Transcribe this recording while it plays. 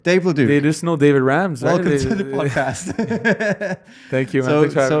Dave Leduc. They just know David Rams. Right? Welcome to the podcast. Thank you,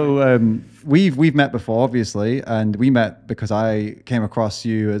 man. We've met before, obviously, and we met because I came across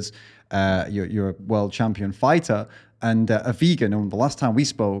you as you're a world champion fighter and a vegan. And the last time we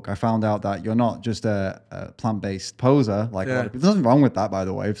spoke, I found out that you're not just a plant-based poser. Like there's nothing wrong with that, by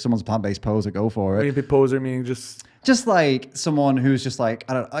the way. If someone's a plant-based poser, go for it. Maybe poser meaning just like someone who's just like,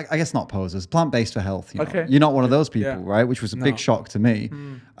 I guess not posers, plant-based for health. You know? Okay. You're not one of those people, right? Which was a big shock to me.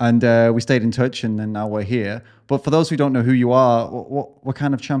 And we stayed in touch and then now we're here. But for those who don't know who you are, what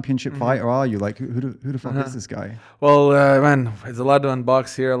kind of championship fighter are you? Like, who the fuck is this guy? Well, man, there's a lot to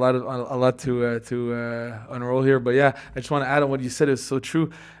unbox here, a lot to unroll here. But yeah, I just want to add on what you said is so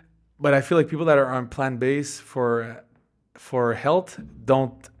true. But I feel like people that are on plant-based for health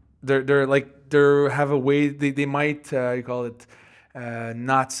they have a way they might you call it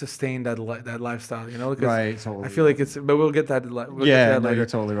not sustain that lifestyle, you know, right, totally. I feel like but we'll get that later. You're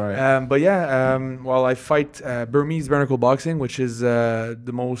totally right. Well, I fight Burmese bare knuckle boxing, which is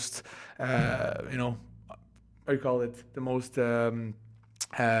the most you know, what do you call it, the most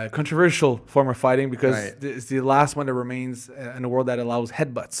controversial form of fighting because it's the last one that remains in the world that allows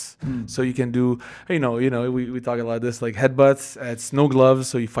headbutts. So you can do, we talk a lot of this, like headbutts. It's no gloves,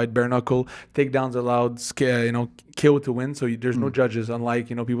 so you fight bare knuckle. Takedowns allowed, kill to win. So there's no judges, unlike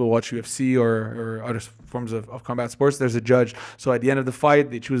people watch UFC or other forms of combat sports. There's a judge. So at the end of the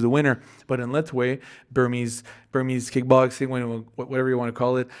fight, they choose the winner. But in Litway, Burmese kickboxing, whatever you want to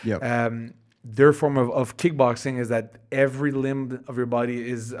call it. Their form of kickboxing is that every limb of your body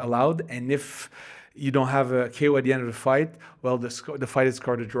is allowed, and if you don't have a KO at the end of the fight, well, the fight is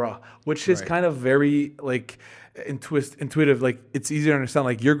scored a draw, which is kind of very like intuitive. Like it's easy to understand.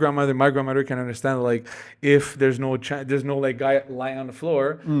 Like your grandmother, my grandmother can understand. Like if there's no like guy lying on the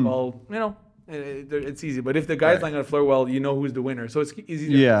floor, well, it's easy. But if the guy's lying on the floor, well, you know who's the winner. So it's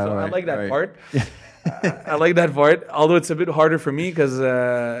easy. I like that part. I like that part, although it's a bit harder for me because,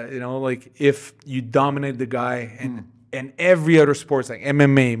 like if you dominate the guy and every other sports like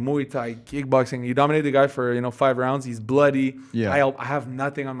MMA, Muay Thai, kickboxing, you dominate the guy for, 5 rounds, he's bloody. I have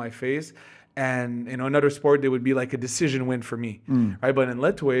nothing on my face. And, another sport, it would be like a decision win for me, right? But in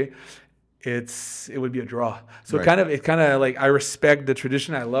Litway, it would be a draw. So it kind of like I respect the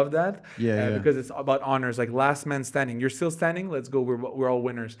tradition. I love that because it's about honors, like last man standing. You're still standing. Let's go. We're all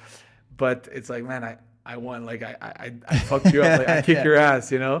winners. But it's like, man, I won. Like I fucked you up. Like I kicked your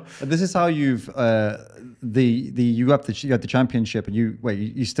ass, And this is how you've you have the championship, and you've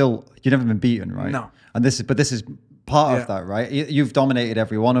never been beaten, right? No. And this is part of that, right? You've dominated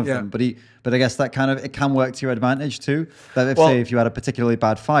every one of them, but I guess that it can work to your advantage too. That if you had a particularly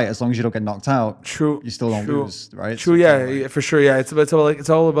bad fight, as long as you don't get knocked out, you still don't lose, right? True, for sure, yeah. It's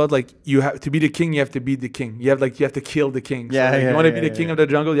all about like you have to be the king. You have to beat the king. You have to kill the king. So you want to be the king of the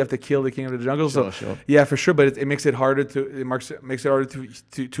jungle. You have to kill the king of the jungle. Sure. Yeah, for sure. But it makes it harder to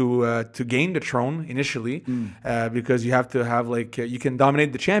gain the throne initially because you have to have you can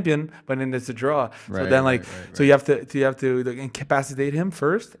dominate the champion, but then it's a draw. So then so you have to like, incapacitate him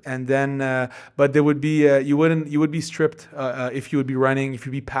first, and then but there would be you would be stripped if you would be running, if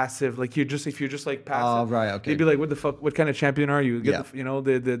you'd be passive, like if you're just like passive. They'd be like, what the fuck? What kind of champion are you?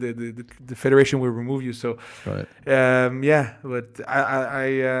 The federation will remove you. So but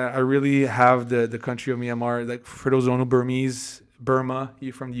I really have the country of Myanmar. Like for those who don't know, Burma,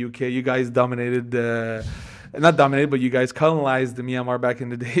 you from the UK, you guys dominated not dominated, but you guys colonized the Myanmar back in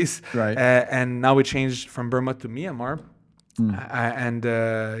the days. Right. And now we changed from Burma to Myanmar.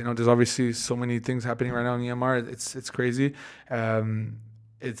 There's obviously so many things happening right now in Myanmar. It's crazy.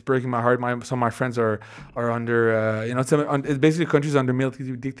 It's breaking my heart. Some of my friends are under, it's basically countries under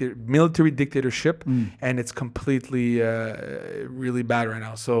military dictatorship, and it's completely really bad right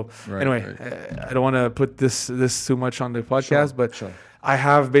now. So I don't want to put this too much on the podcast, but I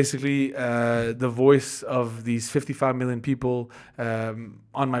have basically the voice of these 55 million people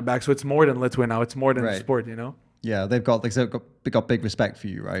on my back. So it's more than Litway now. It's more than the sport, Yeah, they've got big respect for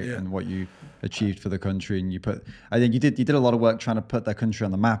you, right? Yeah. And what you achieved for the country, and I think you did a lot of work trying to put their country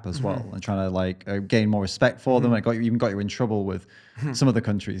on the map as well, and trying to gain more respect for them. And even got you in trouble with some of the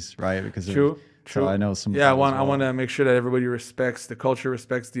countries, right? Because True. So I know some. Yeah, I want to make sure that everybody respects the culture,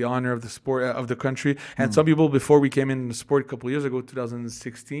 respects the honor of the sport of the country. And some people, before we came in the sport a couple of years ago,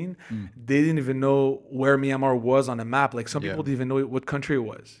 2016, they didn't even know where Myanmar was on the map. Like some people didn't even know what country it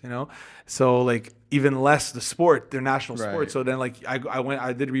was. So like even less the sport, their national sport. So then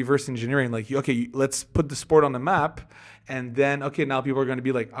I did reverse engineering. Like let's put the sport on the map. And then, now people are going to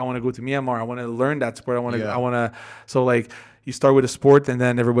be like, I want to go to Myanmar. I want to learn that sport. I want to. So like, you start with a sport, and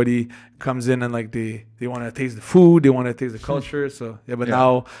then everybody comes in and like they want to taste the food, they want to taste the culture. So but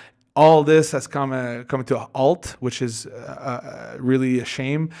now all this has come to a halt, which is really a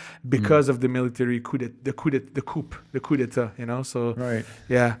shame because of the military coup d'etat, you know. So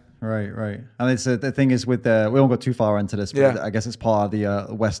yeah. Right. And it's the thing is with we won't go too far into this, but I guess it's part of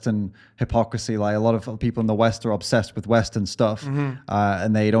the Western hypocrisy. Like a lot of people in the West are obsessed with Western stuff,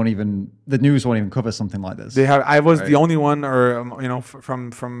 and they don't even, the news won't even cover something like this. I was the only one, or you know, from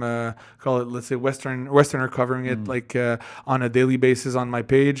call it, let's say Westerner covering it like on a daily basis on my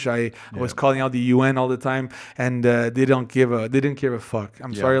page. I was calling out the UN all the time, and they didn't give a fuck.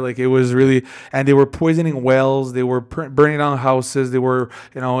 I'm sorry, like it was really, and they were poisoning wells, they were burning down houses, they were,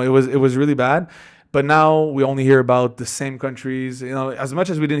 you know, it was really bad. But now we only hear about the same countries, you know, as much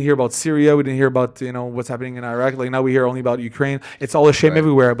as we didn't hear about Syria, we didn't hear about, you know, what's happening in Iraq. Like now we hear only about Ukraine. It's all a shame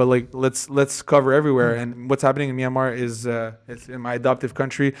everywhere, but like let's cover everywhere. And what's happening in Myanmar is it's in my adoptive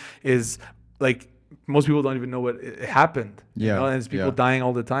country, is like most people don't even know what it happened. You know? And it's people dying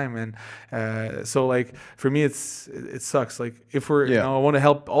all the time. And so like for me it sucks. Like if we're you know, I want to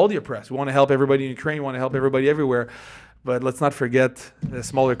help all the oppressed. We want to help everybody in Ukraine, we want to help everybody everywhere. But let's not forget the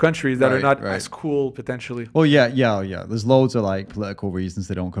smaller countries that are not as cool potentially. Well, yeah. There's loads of like political reasons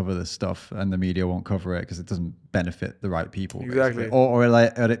they don't cover this stuff, and the media won't cover it because it doesn't benefit the right people. Exactly. Or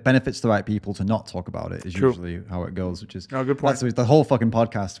it benefits the right people to not talk about it. Is usually how it goes. Which is good point. That's the whole fucking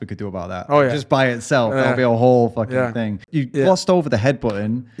podcast we could do about that. Oh yeah. Just by itself, that'll be a whole fucking thing. You glossed over the head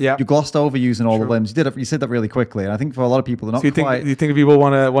button. Yeah. You glossed over using all the limbs. You said that really quickly, and I think for a lot of people, they're not quite. Do you think people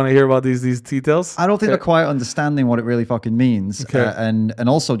want to hear about these details? I don't think they're quite understanding what it really fucking means. And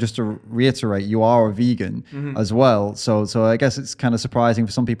also just to reiterate, you are a vegan as well. So I guess it's kind of surprising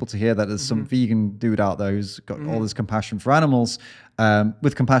for some people to hear that there's some vegan dude out there who's got all this compassion for animals,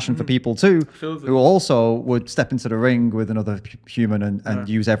 with compassion for people too, who also would step into the ring with another human and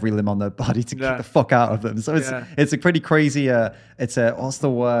use every limb on their body to kick the fuck out of them. So it's a pretty crazy, it's a, what's the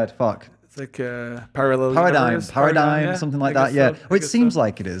word? Fuck. It's like paradigm, something like that. Yeah, well, it seems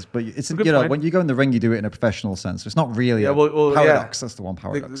like it is, but it's, you know, when you go in the ring, you do it in a professional sense. It's not really a paradox. That's the one,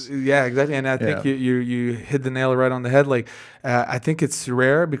 paradox. Yeah, exactly. And I think you hit the nail right on the head. Like, I think it's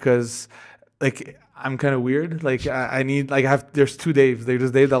rare because, like, I'm kind of weird. Like I need, like, there's two Daves.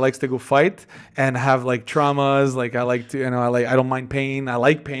 There's Dave that likes to go fight and have like traumas. Like I like to, you know, I don't mind pain. I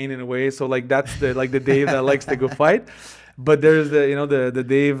like pain in a way. So like that's the Dave that likes to go fight. But there's the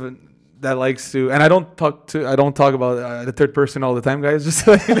Dave that likes to, and I don't talk about the third person all the time, guys. Just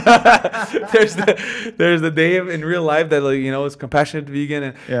like, there's the Dave in real life that, like, you know, is compassionate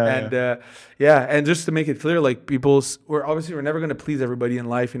vegan and just to make it clear, like we're never going to please everybody in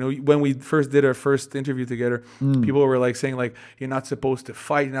life. You know, when we first did our first interview together, people were like saying like, you're not supposed to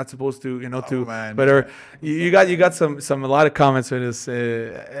fight, you're not supposed to, you know, you got a lot of comments for this,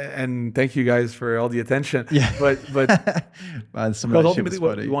 and thank you guys for all the attention. Yeah, but because ultimately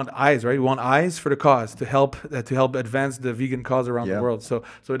we want eyes, right? We want eyes for the cause to help advance the vegan cause around the world. So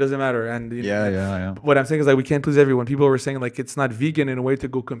it doesn't matter. And you know, what I'm saying is like we can't please everyone. People were saying like it's not vegan in a way to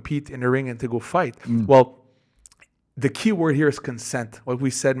go compete in the ring and to go fight. Well, the key word here is consent. What we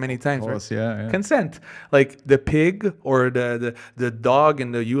said many times, course, right? Consent. Like the pig or the dog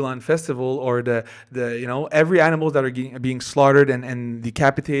in the Yulin festival, or the you know, every animals that are being slaughtered and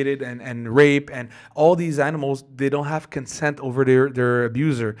decapitated and raped, and all these animals, they don't have consent over their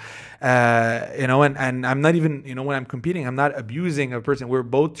abuser. You know, and I'm not even, you know, when I'm competing, I'm not abusing a person. We're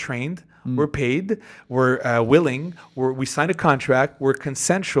both trained. We're paid. We're willing. We signed a contract. We're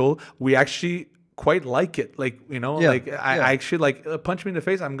consensual. We actually quite like it, like, you know, I actually like punch me in the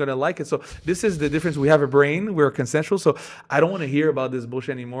face, I'm gonna like it. So this is the difference. We have a brain, we're consensual. So I don't want to hear about this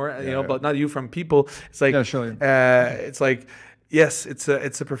bullshit anymore, you know, but not you, from people. It's like it's like, yes, it's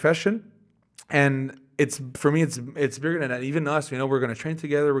a profession, and it's, for me, it's bigger than that. Even us, you know, we're gonna train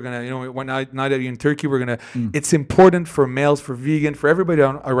together. We're gonna, you know, now that you're in Turkey, we're gonna. It's important for males, for vegan, for everybody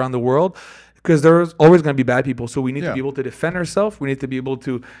around the world. Because there's always going to be bad people, so we need to be able to defend ourselves. We need to be able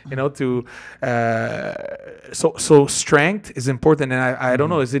to, you know, so strength is important. And I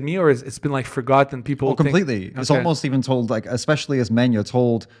don't know, is it me or it's been like forgotten? People completely. It's almost even told, like, especially as men, you're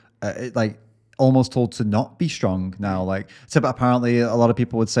told, like, almost told to not be strong now. Like, so apparently a lot of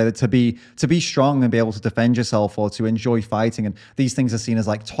people would say that to be strong and be able to defend yourself or to enjoy fighting, and these things are seen as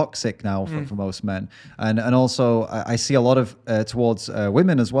like toxic now for most men. And also I see a lot of towards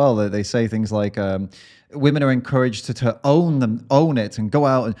women as well. They say things like women are encouraged to own it and go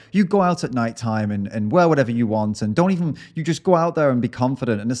out, and you go out at nighttime and wear whatever you want, and you just go out there and be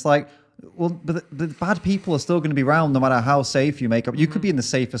confident. And it's like, well, but the bad people are still going to be around no matter how safe you make up. You could be in the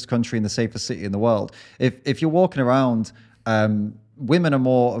safest country, in the safest city in the world. If you're walking around women are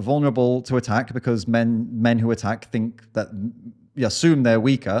more vulnerable to attack because men who attack think that you assume they're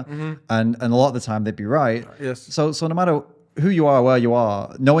weaker, and a lot of the time they'd be right. Yes. So no matter who you are, where you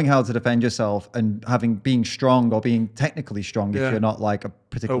are, knowing how to defend yourself and being strong or being technically strong if you're not like a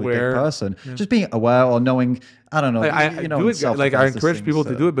particularly aware. big person, just being aware or knowing, I don't know. I do it. Like I encourage people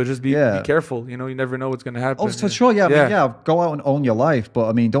to do it, but just be careful. You know, you never know what's going to happen. Oh, for sure. Yeah. I mean, go out and own your life, but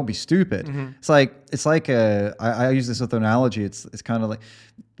I mean, don't be stupid. It's like I use this other analogy. It's kind of like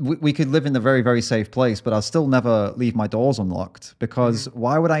we could live in a very, very safe place, but I'll still never leave my doors unlocked because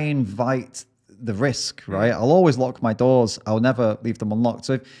why would I invite the risk, right? I'll always lock my doors. I'll never leave them unlocked.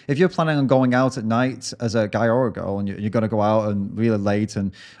 So if you're planning on going out at night as a guy or a girl and you're going to go out and really late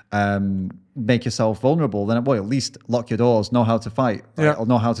and make yourself vulnerable, then at least lock your doors, know how to fight, right? Or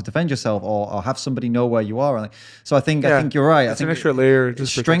know how to defend yourself, or have somebody know where you are. So I think you're right. It's an extra layer.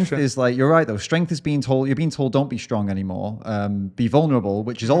 Just strength protection. is like, you're right though. Strength is you're being told don't be strong anymore. Be vulnerable,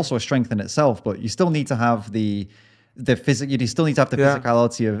 which is also a strength in itself, but you still need to have the physical. You still need to have the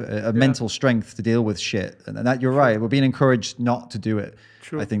physicality of mental strength to deal with shit, and that you're right. We're being encouraged not to do it.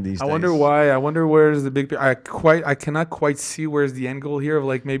 True. I think these days. I wonder why. I wonder where's the big. I cannot quite see where's the end goal here. Of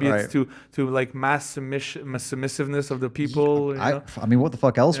like maybe it's to like mass submissiveness of the people. I mean, what the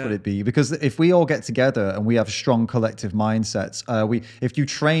fuck else would it be? Because if we all get together and we have strong collective mindsets, if you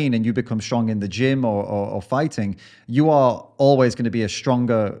train and you become strong in the gym or fighting, you are always going to be a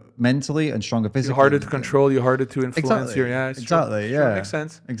stronger mentally and stronger physically. You're harder to control. You're harder to influence. Exactly. True. Yeah, makes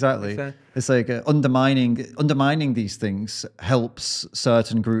sense. Exactly. Makes sense. It's like undermining these things helps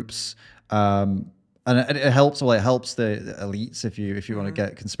certain groups, and it helps the elites if you want to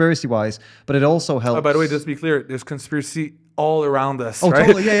get conspiracy wise, but it also helps. Oh, by the way, just to be clear, there's conspiracy all around us, right?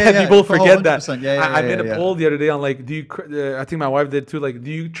 Totally, and people forget that. I made a poll the other day on like, I think my wife did too. Like,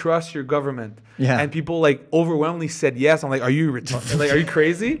 do you trust your government? Yeah. And people like overwhelmingly said yes. I'm like, are you are you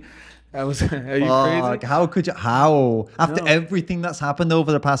crazy? Are you crazy? Like, how could you? After everything that's happened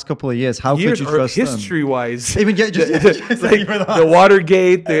over the past couple of years, how could you trust them? History-wise, even like the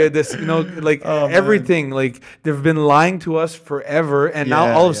Watergate, everything. Like they've been lying to us forever, and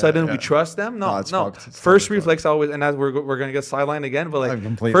now all of a sudden we trust them. No. First reflex always, and as we're gonna get sidelined again, but like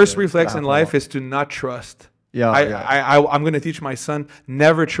first reflex in life is to not trust. I'm going to teach my son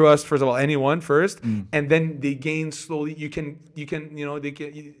never trust first of all anyone first, and then they gain slowly. They can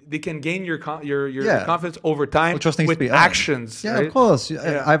gain your confidence over time with actions. Yeah, right? of course.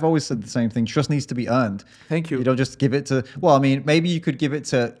 Yeah. I've always said the same thing. Trust needs to be earned. Thank you. You don't just give it to. Well, I mean, maybe you could give it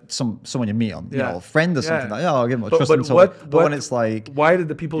to someone you meet on, a friend or something like. I'll give them trust until. But when it's like, why did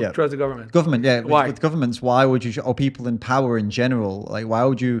the people trust the government? Why? With governments, why would you? Or people in power in general, like why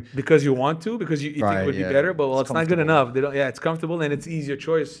would you? Because you want to. Because you think it would be better. But it's not good enough. They don't. Yeah, it's comfortable and it's easier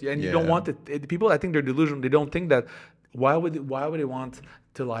choice. And you don't want it. People, I think they're delusional. They don't think that. Why would they want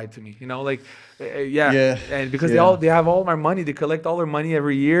to lie to me? And because they have all my money. They collect all their money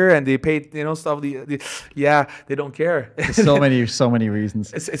every year and they pay stuff. They don't care. There's so many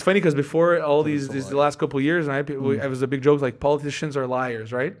reasons. It's funny because before all the last couple of years, right, it was a big joke like politicians are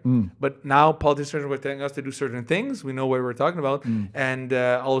liars, right? But now politicians were telling us to do certain things. We know what we're talking about, and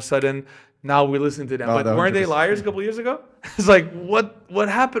all of a sudden. Now we listen to them. But weren't they liars a couple of years ago? It's like, what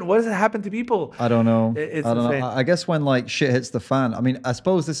happened? What does it happen to people? I don't know. It's I don't insane. know. I guess when like shit hits the fan, I mean, I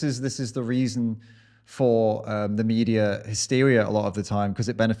suppose this is the reason for the media hysteria a lot of the time, because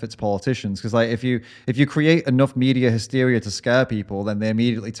it benefits politicians. Because like if you create enough media hysteria to scare people, then they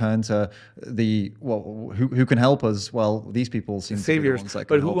immediately turn to who can help us? Well, these people seem saviors. To be the ones that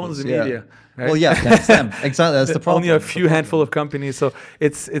but can who help owns us. the media? Right? Well, that's them. Exactly. That's the problem. Only a few handful of companies. So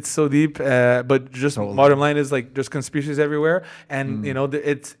it's so deep. But just bottom line is like there's conspiracies everywhere, and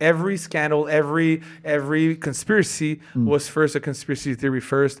it's every scandal, every conspiracy was first a conspiracy theory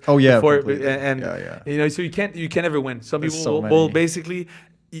first. Oh yeah. So you can't ever win. Some people will basically.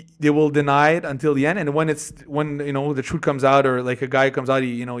 They will deny it until the end, and when the truth comes out, or like a guy comes out,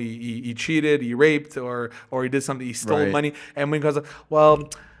 he cheated, he raped, or he did something, he stole money, and when he comes out, well,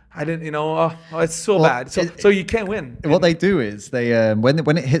 I didn't, it's so bad. So you can't win. What they do is they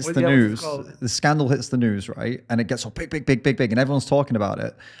when it hits the news, the scandal hits the news, right, and it gets all big, and everyone's talking about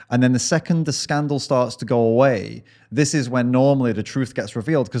it, and then the second the scandal starts to go away, this is when normally the truth gets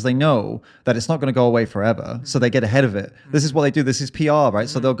revealed, because they know that it's not going to go away forever, so they get ahead of it. This is what they do. This is PR, right?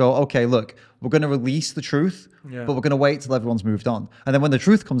 So they'll go, okay, look, we're going to release the truth, but we're going to wait till everyone's moved on. And then when the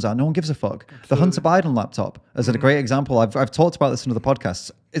truth comes out, no one gives a fuck. Absolutely. The Hunter Biden laptop is a great example. I've talked about this in other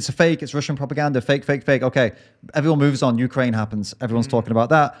podcasts. It's a fake. It's Russian propaganda. Fake. Okay, everyone moves on. Ukraine happens. Everyone's talking about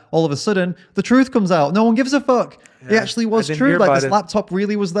that. All of a sudden, the truth comes out. No one gives a fuck. It actually was true. Like this laptop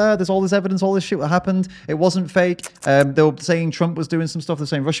really was there. There's all this evidence, all this shit that happened. It wasn't fake. They were saying Trump was doing some stuff. They're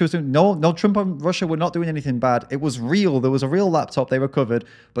saying Russia was doing no. Trump and Russia were not doing anything bad. It was real. There was a real laptop. They recovered,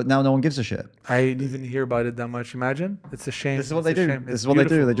 but now no one gives a shit. I didn't even hear about it that much. Imagine. It's a shame. This is what they do. This is what they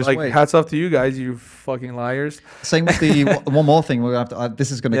do. They just like wait. hats off to you guys, you fucking liars. Same with the one more thing. We're gonna have to.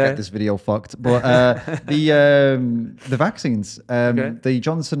 This is going to get this video fucked. But the vaccines. The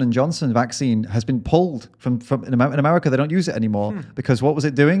Johnson and Johnson vaccine has been pulled from in America. They don't use it anymore because what was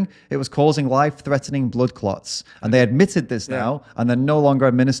it doing? It was causing life-threatening blood clots, and they admitted this now, and they're no longer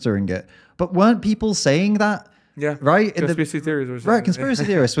administering it. But weren't people saying that? Yeah. Right. Conspiracy theories were saying. Right. Conspiracy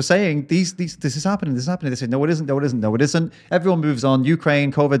theorists were saying this is happening. This is happening. They say no, it isn't. No, it isn't. No, it isn't. Everyone moves on.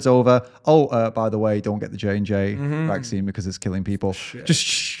 Ukraine, COVID's over. Oh, by the way, don't get the J&J vaccine because it's killing people. Shit.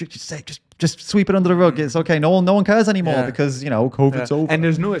 Just sweep it under the rug. It's okay. No one cares anymore because COVID's over. And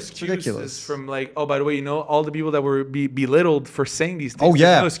there's no excuses from like, oh, by the way, all the people that were belittled for saying these things. Oh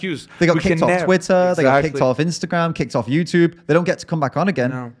yeah. There's no excuse. They got kicked off Twitter. They got kicked off Instagram. Kicked off YouTube. They don't get to come back on again.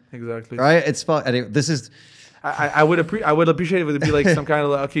 No, exactly. Right. It's fun. Anyway, this is. I would appreciate it if it would be like some kind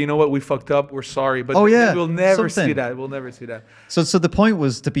of like, okay, you know what, we fucked up, we're sorry, but we'll never see that. We'll never see that. So the point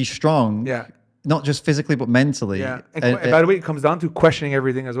was to be strong, not just physically but mentally. Yeah. And by the way, it comes down to questioning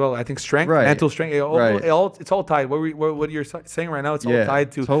everything as well. I think strength, mental strength, it's all tied. What you're saying right now, it's all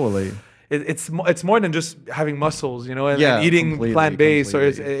tied to totally. It's more than just having muscles, and eating plant-based, or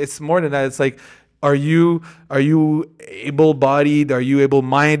it's more than that. It's like, are you able-bodied? Are you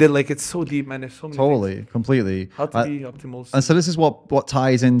able-minded? Like, it's so deep, man. There's so many things. Completely. How to be optimal. And so this is what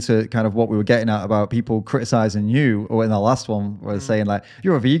ties into kind of what we were getting at about people criticizing you, or in the last one, where saying like,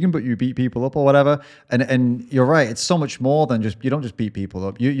 you're a vegan, but you beat people up or whatever. And you're right. It's so much more than you don't just beat people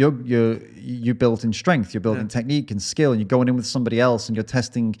up. You build in strength. You're building technique and skill, and you're going in with somebody else, and you're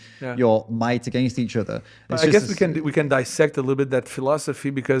testing your might against each other. I guess we can dissect a little bit that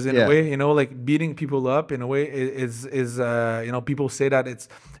philosophy, because in a way, like beating people up in a way is people say that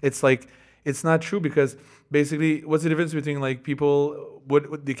it's like, it's not true, because basically what's the difference between like people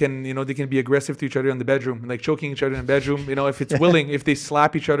what they can be aggressive to each other in the bedroom, like choking each other in the bedroom, if it's willing, if they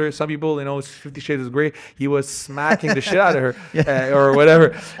slap each other. Some people, it's 50 Shades of Grey, he was smacking the shit out of her or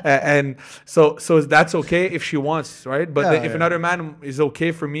whatever, and so that's okay if she wants, right? But if another man is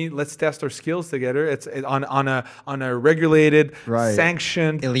okay for me, let's test our skills together. It's on a regulated,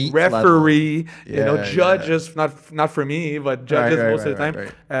 sanctioned elite referee level. Judges, not for me, but judges most of the time.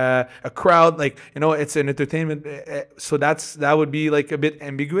 A crowd, like it's an entertainment, so that would be like a bit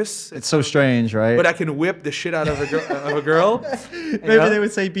ambiguous. It's so strange, right? But I can whip the shit out of a girl. Maybe they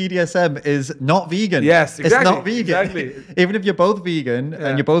would say BDSM is not vegan. Yes, exactly. It's not vegan. Exactly. Even if you're both vegan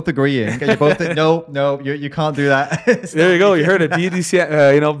and you're both agreeing, and you're both no, you can't do that. There you go. You heard it.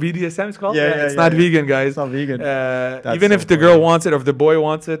 BDSM, BDSM is called. It's not vegan, guys. It's not vegan. Even if the girl wants it or if the boy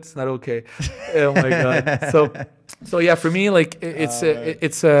wants it, it's not okay. Oh my god. So yeah, for me, like it's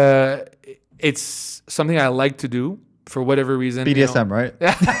something I like to do. For whatever reason, BDSM, right?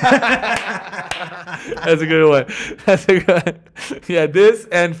 That's a good one. That's a good one. Yeah, this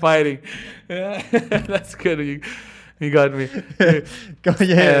and fighting. That's good. You got me.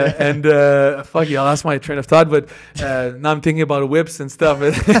 And fuck you, I lost my train of thought. But now I'm thinking about whips and stuff.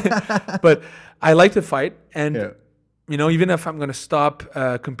 But I like to fight, and even if I'm gonna stop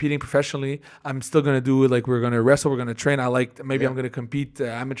competing professionally, I'm still gonna do it. Like, we're gonna wrestle, we're gonna train. I'm gonna compete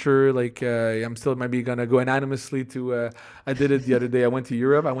amateur. Like I'm still maybe gonna go anonymously to. I did it the other day. I went to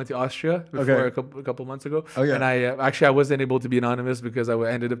Europe. I went to Austria before a couple months ago. And I wasn't able to be anonymous because I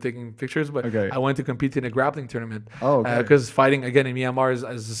ended up taking pictures. But I went to compete in a grappling tournament. Because fighting again in Myanmar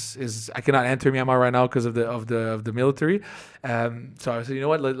is I cannot enter Myanmar right now because of the military. So I said, you know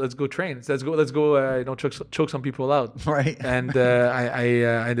what? Let's go train. Let's go. Choke some people out. Right. And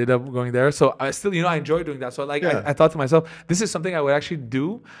I ended up going there. So I still, I enjoy doing that. So I thought to myself, this is something I would actually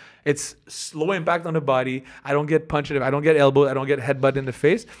do. It's low impact on the body. I don't get punched. I don't get elbowed. I don't get headbutt in the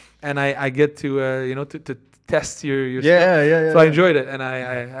face. And I get to test your skill. So I enjoyed it. And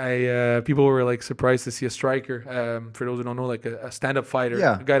I people were like surprised to see a striker. For those who don't know, like a stand-up fighter,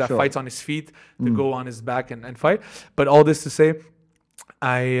 a guy that fights on his feet to go on his back and fight. But all this to say,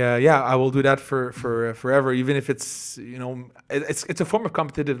 I will do that for forever, even if it's it's a form of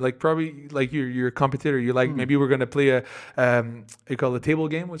competitive, like probably like you're a competitor. You like maybe we're gonna play you call it a table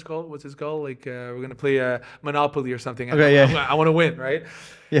game. What's it called? Like we're gonna play a Monopoly or something. I want to win, right?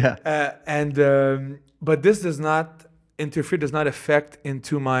 But this does not interfere, does not affect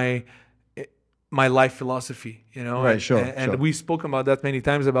into my life philosophy, Right, sure. And we've spoken about that many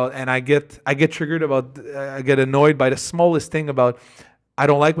times and I get triggered about, I get annoyed by the smallest thing about I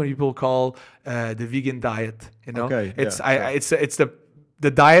don't like when people call the vegan diet. You know, Okay, it's yeah, it's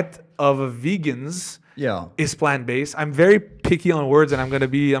the diet of vegans. Yeah. Is plant-based. I'm very picky on words, and I'm gonna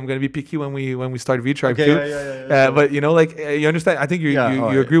be picky when we start V-Tribe Okay, too. yeah. But you know, like you understand. I think you all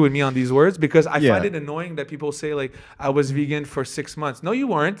right. agree with me on these words because I Yeah. find it annoying that people say like I was vegan for 6 months. No, you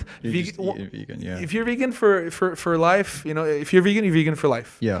weren't. You're just eating vegan, yeah. If you're vegan for life, you know, if you're vegan for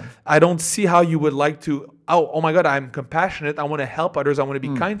life. Yeah. I don't see how you would like to. Oh my God, I'm compassionate. I want to help others. I want to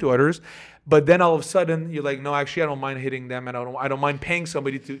be kind to others. But then all of a sudden you're like, no, actually, I don't mind hitting them, and I don't mind paying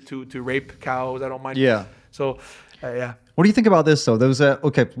somebody to rape cows. I don't mind. Yeah. So, yeah. What do you think about this though? Those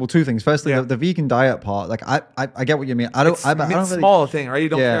okay. Well, two things. Firstly, Yeah. the vegan diet part. Like, I get what you mean. I don't really, small thing, right? You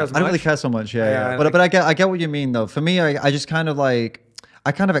don't care as much. I don't really care so much. Yeah. Yeah, But I get what you mean though. For me, I just kind of like.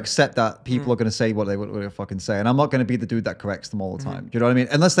 I kind of accept that people are going to say what they fucking say, and I'm not going to be the dude that corrects them all the time. You know what I mean?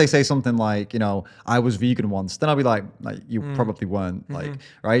 Unless they say something like, you know, I was vegan once, then I'll be like you probably weren't, like,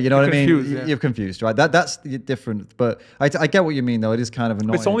 right? You know what I mean? Yeah. You're confused, right? That's different. But I get what you mean, though. It is kind of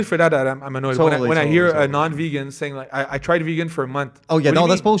annoying. It's only for that I'm annoyed. When I hear a non-vegan saying like, I tried vegan for a month. Oh yeah, What do you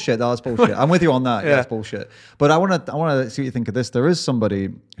that's mean? bullshit. No, that's bullshit. I'm with you on that. Yeah. Yeah, that's bullshit. But I want to see what you think of this. There is somebody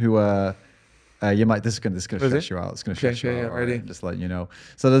who. You might. This is gonna stress you out. It's gonna stress you out. Yeah, All ready. right, just letting you know.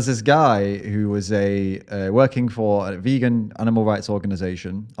 So there's this guy who was working for a vegan animal rights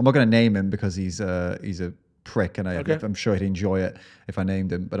organization. I'm not gonna name him because he's a prick, and I'm sure he'd enjoy it if I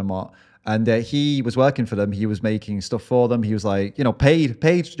named him, but I'm not. And he was working for them. He was making stuff for them. He was like, you know,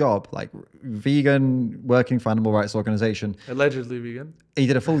 paid job, like vegan, working for animal rights organization. Allegedly vegan. He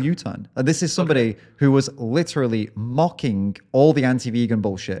did a full U-turn. And this is somebody who was literally mocking all the anti-vegan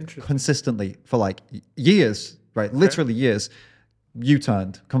bullshit consistently for like years, right? Literally years.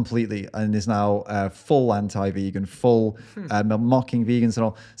 U-turned completely and is now full anti-vegan, full mocking vegans and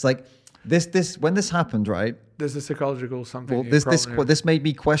all. It's like this when this happened, right? There's a psychological something. Well, this made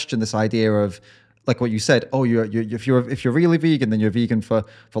me question this idea of like what you said. Oh, if you're really vegan, then you're vegan for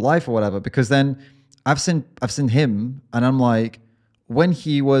life or whatever. Because then I've seen him, and I'm like, when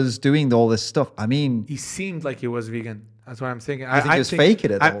he was doing all this stuff, I mean, he seemed like he was vegan. That's what I'm thinking. I think he was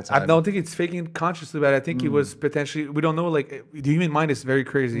faking it the whole time. I don't think it's faking consciously, but I think he was potentially. We don't know. Like the human mind is very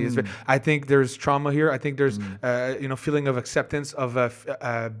crazy. I think there's trauma here. I think there's feeling of acceptance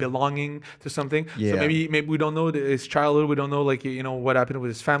of belonging to something. Yeah. So maybe we don't know his childhood. We don't know what happened with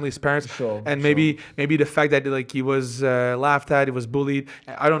his family, his parents, and maybe the fact that like he was laughed at, he was bullied.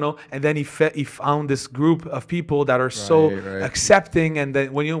 I don't know. And then he found this group of people that are so accepting, and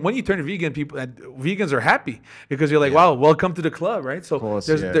then when you turn vegan, vegans are happy because you're like, wow. Welcome to the club, right? So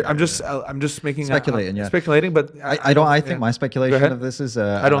I'm just making speculating, but I think my speculation of this is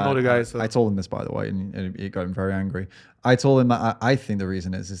I don't know the guy. So. I told him this, by the way, and it got him very angry. I told him that I think the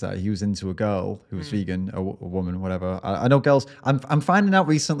reason is that he was into a girl who was vegan, a woman, whatever. I know girls. I'm finding out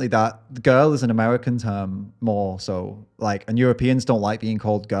recently that girl is an American term more so, like, and Europeans don't like being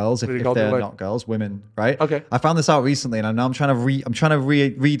called girls if they're not girls, women, right? Okay. I found this out recently, and now I'm trying to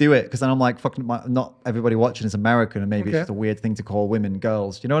redo it because then I'm like, fucking, not everybody watching is American, and maybe it's just a weird thing to call women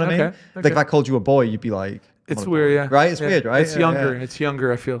girls. You know what I mean? Okay. Like if I called you a boy, you'd be like. It's weird, yeah. Right? It's weird, right? It's younger. It's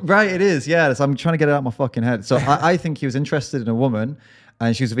younger, I feel. Right, it is, yeah. So I'm trying to get it out of my fucking head. So I think he was interested in a woman,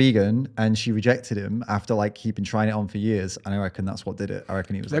 and she was vegan, and she rejected him after like he'd been trying it on for years. And I reckon that's what did it. I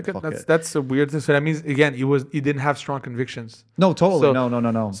reckon he was that's a weird thing. So that means again, he didn't have strong convictions. No, totally. So,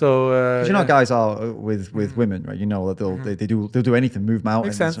 no. So you know, guys are with women, right? You know that they'll do anything, move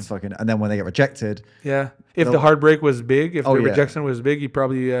mountains and then when they get rejected. Yeah. If the heartbreak was big, if the rejection was big, he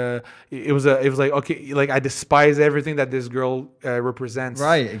probably it was like, okay, like I despise everything that this girl represents.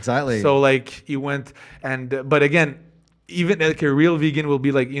 Right, exactly. So like he went but again, even like a real vegan will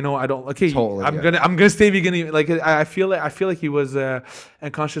be like, I don't. Okay, totally, I'm gonna stay vegan. Like I feel like he was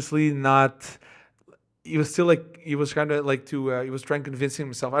unconsciously not. He was still like he was kind of like he was trying convincing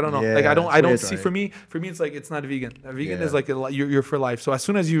himself. I don't know. Like I don't see. Right? For me, it's like it's not vegan. A vegan is like you're for life. So as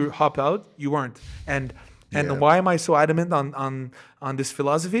soon as you hop out, you weren't. And why am I so adamant on this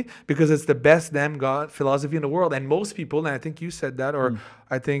philosophy? Because it's the best damn God philosophy in the world. And most people, and I think you said that, or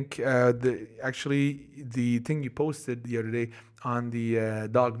I think the thing you posted the other day on the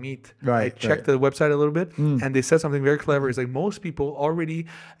dog meat. Right. I checked the website a little bit, and they said something very clever. It's like most people already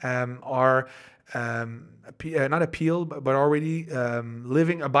are. Not appeal, but already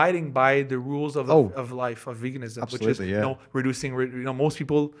abiding by the rules of life, of veganism. Absolutely, which is reducing. Most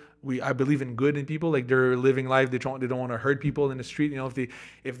people, I believe in good in people, like they're living life. They don't want to hurt people in the street.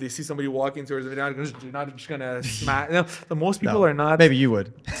 If they see somebody walking towards them, they're not just gonna smack. Most people are not. Maybe you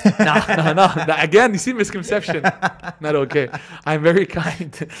would. No. Again, you see misconception. Not okay. I'm very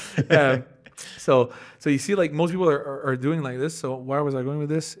kind. So you see, like most people are doing like this. So where was I going with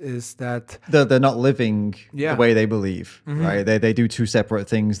this? Is that they're not living Yeah. the way they believe, right? They do two separate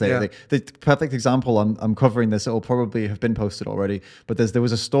things. The perfect example. I'm covering this. It'll probably have been posted already. But there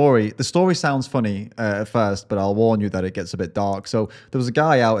was a story. The story sounds funny at first, but I'll warn you that it gets a bit dark. So there was a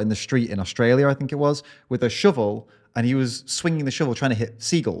guy out in the street in Australia, I think it was, with a shovel, and he was swinging the shovel trying to hit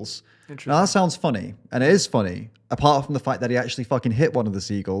seagulls. Now that sounds funny, and it is funny, apart from the fact that he actually fucking hit one of the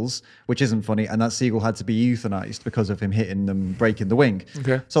seagulls, which isn't funny, and that seagull had to be euthanized because of him hitting them, breaking the wing.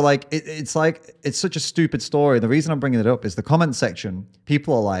 Okay. So like, it's such a stupid story. The reason I'm bringing it up is the comment section.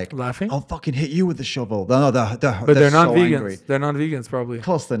 People are like, laughing. I'll fucking hit you with the shovel. No, But they're not so vegans. angry. They're not vegans, probably. Of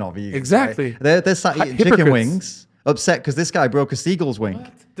course they're not vegans. Exactly. Right? They're sat eating Hypocrites. chicken wings, upset because this guy broke a seagull's wing.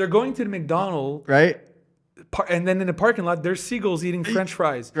 They're going to the McDonald's, Right? and then in the parking lot, there's seagulls eating French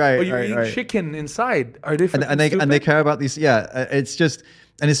fries. Right, But you're right, eating right. chicken inside. Are they? And they care about these. Yeah, it's just.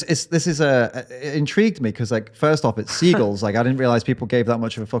 And it intrigued me because, like, first off, it's seagulls. Like, I didn't realize people gave that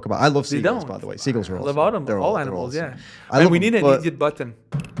much of a fuck about. I love seagulls, by the way. Seagulls are I awesome. love They're all they're animals. awesome. Yeah. We need an idiot button.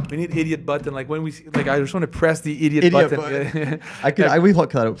 We need idiot button. Like when I just want to press the idiot button. Yeah. We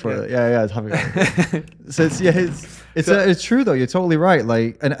look that up for it. Yeah. So it's true though. You're totally right.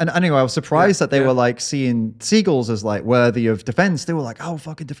 Like, and anyway, I was surprised that they were like seeing seagulls as like worthy of defense. They were like, oh,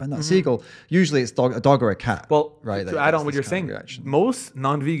 fucking defend that seagull. Usually it's a dog or a cat. Well, right. To add on what you're saying, most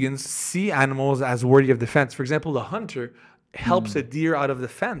non-vegans see animals as worthy of defense. For example, the hunter helps a deer out of the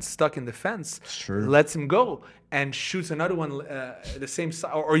fence, stuck in the fence. It's true. Lets him go and shoots another one the same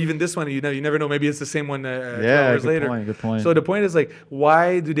side, or even this one. You never know. Maybe it's the same one 12 hours later. Good point. So the point is like,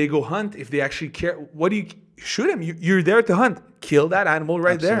 why do they go hunt if they actually care? What do you shoot him? You're there to hunt. Kill that animal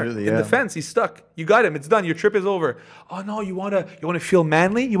right there in the fence. He's stuck. You got him. It's done. Your trip is over. Oh no, you wanna feel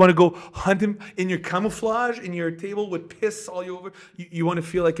manly? You wanna go hunt him in your camouflage in your table with piss all you over? You want to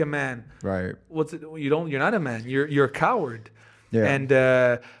feel like a man. Right. You're not a man. You're a coward. Yeah.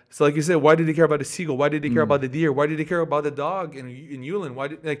 And so, like you said, why did they care about the seagull? Why did they care about the deer? Why did they care about the dog in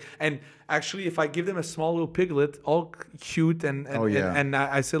Yulin? And actually, if I give them a small little piglet, all cute and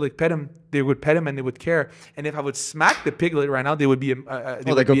I said like pet him, they would pet him and they would care. And if I would smack the piglet right now, they would be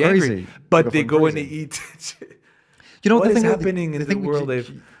they would go be crazy. angry. But they go crazy. and they eat. You know what the is thing happening in the world,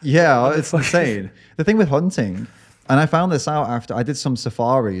 Dave? Yeah, it's insane. The thing with hunting, and I found this out after I did some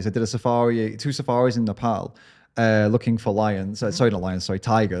safaris. I did two safaris in Nepal. Looking for lions,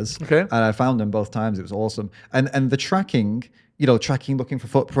 tigers. Okay. And I found them both times. It was awesome. And the tracking, looking for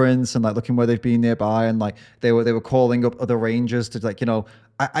footprints and like looking where they've been nearby, and like they were calling up other rangers to like,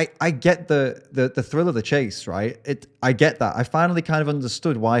 I get the thrill of the chase, right? I get that. I finally kind of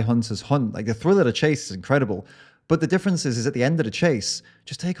understood why hunters hunt. Like the thrill of the chase is incredible. But the difference is at the end of the chase,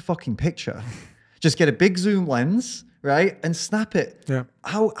 just take a fucking picture. Just get a big zoom lens, right, and snap it. Yeah.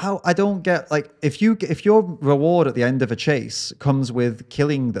 How I don't get, like, if your reward at the end of a chase comes with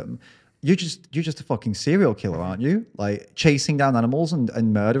killing them, you're just a fucking serial killer, aren't you? Like chasing down animals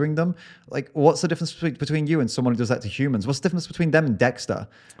and murdering them. Like, what's the difference between you and someone who does that to humans? What's the difference between them and Dexter,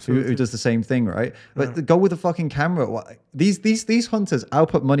 who does the same thing, right? But go with a fucking camera. These hunters, I'll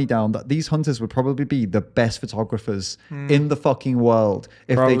put money down that these hunters would probably be the best photographers in the fucking world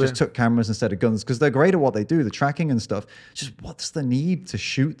if they just took cameras instead of guns, because they're great at what they do, the tracking and stuff. Just what's the need to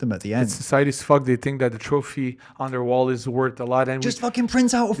shoot them at the end? Society's fucked. They think that the trophy on their wall is worth a lot, and just fucking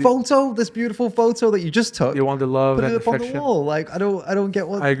print out a photo, this beautiful photo that you just took. You want the love put and it up on affection. the wall. Like I don't get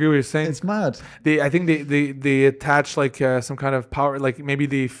what. I agree with you saying. It's mad. I think they attach like some kind of power. Like maybe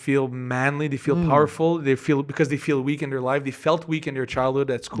they feel manly, they feel powerful. They feel weak in their life. They felt weak in their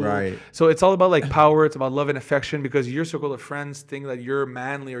childhood at school. Right. So it's all about like power. It's about love and affection, because your circle of friends think that you're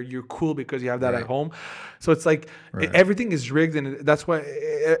manly or you're cool because you have that at home. So it's like everything is rigged, and that's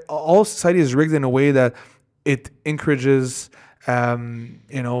why all society is rigged in a way that it encourages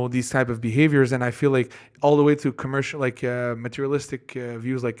these type of behaviors. And I feel like all the way to commercial, like materialistic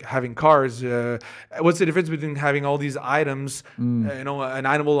views, like having cars. What's the difference between having all these items, an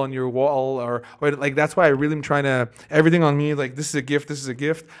animal on your wall, or like, that's why I really am trying to, everything on me, like, this is a gift.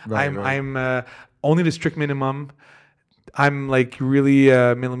 I'm only the strict minimum. I'm like really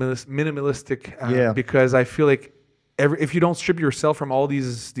minimalistic because I feel like if you don't strip yourself from all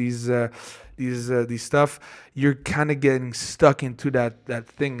these stuff, you're kind of getting stuck into that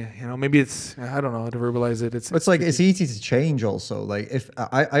thing. Maybe it's, I don't know how to verbalize it. It's like it's easy to change. Also, like if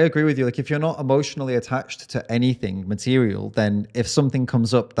I agree with you. Like if you're not emotionally attached to anything material, then if something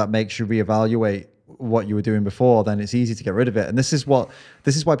comes up that makes you reevaluate what you were doing before, then it's easy to get rid of it. And this is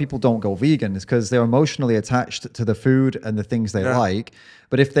why people don't go vegan, is because they're emotionally attached to the food and the things they like.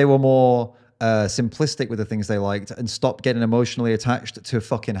 But if they were more simplistic with the things they liked and stop getting emotionally attached to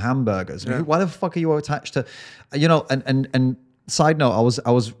fucking hamburgers. Yeah. Why the fuck are you attached to, and side note,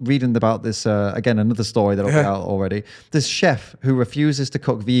 I was reading about this, again, another story that'll be out already. This chef who refuses to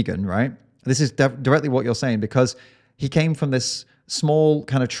cook vegan, right? This is directly what you're saying, because he came from this small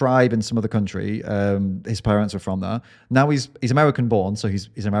kind of tribe in some other country. His parents are from there. Now he's American born, so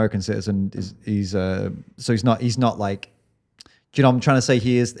he's American citizen. So he's not like, do you know what I'm trying to say?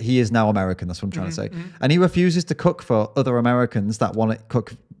 He is now American. That's what I'm trying to say. And he refuses to cook for other Americans that want to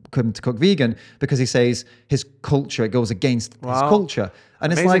cook vegan, because he says his culture, it goes against his culture.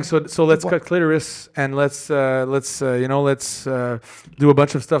 And amazing. It's like, so let's cut clitoris and let's do a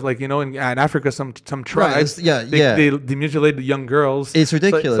bunch of stuff, like, in Africa, some tribes, they mutilate the young girls. It's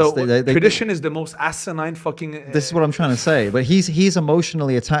ridiculous. So tradition is the most asinine fucking. This is what I'm trying to say. But he's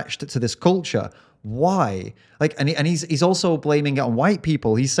emotionally attached to this culture. Why? Like, and he's also blaming it on white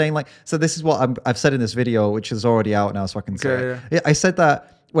people. He's saying, like, so this is what I've said in this video, which is already out now, so I can say it. I said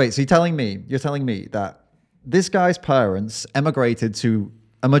that. Wait, so you're telling me that this guy's parents emigrated to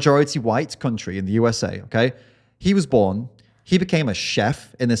a majority white country in the USA, okay? He was born, he became a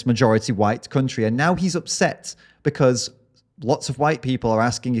chef in this majority white country, and now he's upset because lots of white people are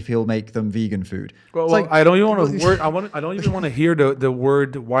asking if he'll make them vegan food. Well, like, I don't even want to I don't even want to hear the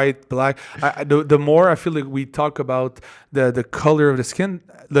word white, black. The more I feel like we talk about the color of the skin,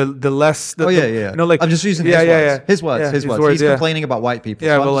 the less. I'm just using his words. His words. He's complaining about white people.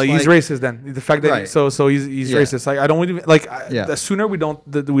 Yeah, so he's racist then. The fact that so he's racist. Like, I don't even like. The sooner we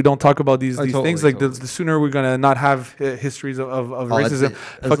don't talk about these things, like the sooner we're gonna not have histories of racism.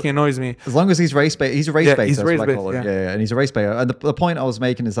 Fucking annoys me. As long as he's race based, he's a race based. He's race based. And he's a race baiter. And the point I was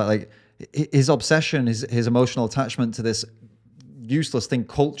making is that, like, his obsession, his emotional attachment to this useless thing,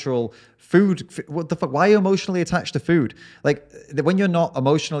 cultural food. What the fuck? Why are you emotionally attached to food? Like, when you're not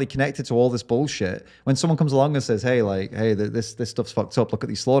emotionally connected to all this bullshit, when someone comes along and says, hey, this stuff's fucked up, look at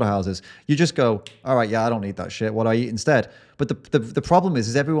these slaughterhouses, you just go, all right, yeah, I don't need that shit. What do I eat instead? But the problem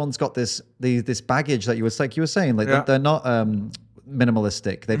is everyone's got this baggage that you were saying, like, they're not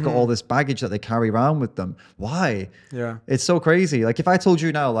minimalistic. They've got all this baggage that they carry around with them. Why? Yeah, it's so crazy. Like, if I told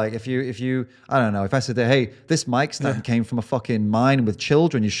you now, like, if you I don't know, if I said that, hey, this mic stand came from a fucking mine with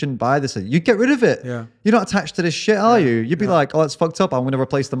children, you shouldn't buy this, you'd get rid of it. You're not attached to this shit, are you? You'd be like, oh, it's fucked up, I'm going to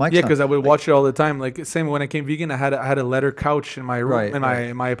replace the mic stand. Because I would watch it all the time. Like, same when I came vegan, I had a leather couch in my room,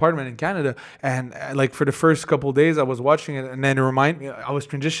 in my apartment in Canada, and like for the first couple of days I was watching it, and then it reminded me I was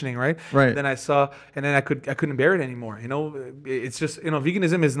transitioning, right? Then I saw, and then I couldn't bear it anymore. It's just,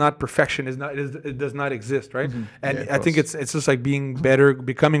 veganism is not perfection. It does not exist, right? And I think it's just like being better,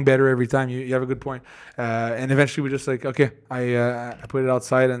 becoming better every time. You have a good point. And eventually we're just like, okay, I put it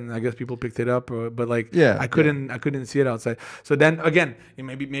outside, and I guess people picked it up, but like, I couldn't see it outside. So then again,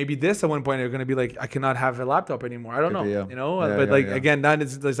 maybe this at one point they're gonna be like, I cannot have a laptop anymore. I don't know, again, that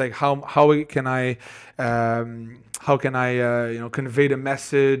is like how can I convey the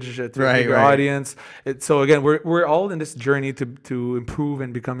message to a bigger audience? So again, we're all in this journey to improve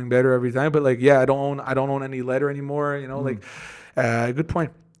and becoming better every time. But like, I don't own any leather anymore. Good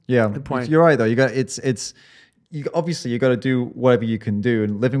point. Yeah, good point. You're right though. You got you obviously you got to do whatever you can do,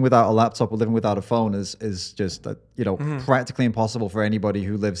 and living without a laptop or living without a phone is just practically impossible for anybody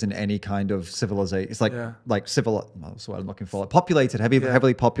who lives in any kind of civilization. It's like civil. That's what I'm looking for. Like populated,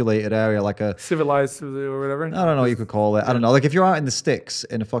 heavily populated area, like a civilized or whatever. I don't know what you could call it. I don't know. Like, if you're out in the sticks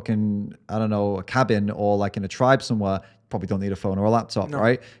in a fucking, I don't know, a cabin, or like in a tribe somewhere, probably don't need a phone or a laptop,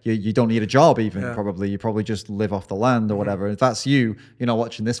 right? You don't need a job even, probably. You probably just live off the land or whatever. If that's you, you're not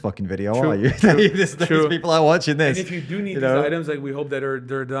watching this fucking video, are you? There's people are watching this. And if you do need these items, like, we hope that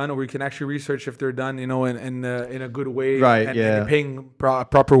they're done, or we can actually research if they're done, in a good way, right? And you're paying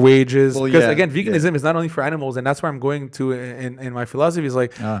proper wages. Because again, veganism is not only for animals, and that's where I'm going to in my philosophy. Is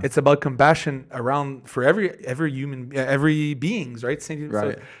like, it's about compassion around for every human, every beings, right?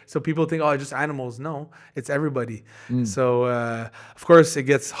 So people think, oh, just animals. No, it's everybody. So of course it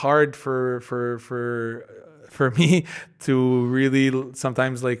gets hard for me to really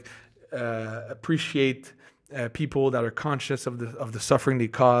sometimes like appreciate people that are conscious of the suffering they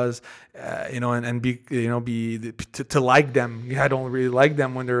cause, and be to like them. I don't really like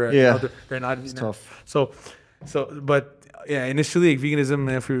them when they're not. It's tough. So but initially, like,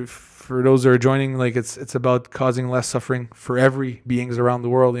 veganism, for those that are joining, like it's about causing less suffering for every beings around the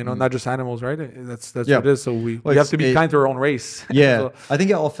world, not just animals, right? That's what it is. So we have to be kind to our own race. Yeah. So, I think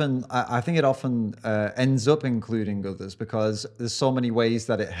it often ends up including others because there's so many ways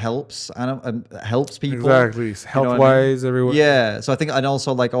that it helps helps people. Exactly. Health wise, everywhere. Yeah. So I think, and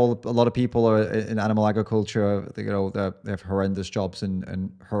also like a lot of people are in animal agriculture, they have horrendous jobs and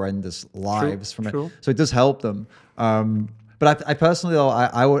horrendous lives from it. So it does help them. But I personally, though,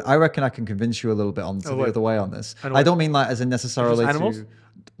 I reckon I can convince you a little bit on the other way on this. I don't mean that as in necessarily animals?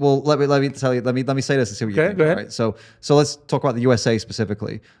 Well, let me tell you. Let me say this and see what you think. Go ahead. Right? So let's talk about the USA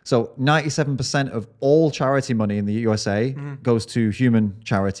specifically. So 97% of all charity money in the USA goes to human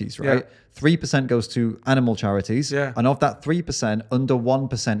charities, right? 3% goes to animal charities, and of that 3%, under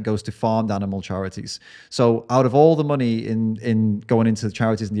 1% goes to farmed animal charities. So out of all the money in going into the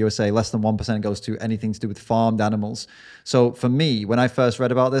charities in the USA, less than 1% goes to anything to do with farmed animals. So for me, when I first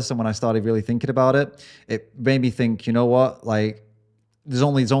read about this and when I started really thinking about it, it made me think, you know what, like, there's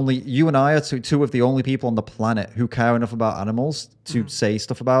only you and I are two of the only people on the planet who care enough about animals to say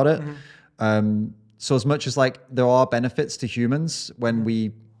stuff about it. So as much as like there are benefits to humans when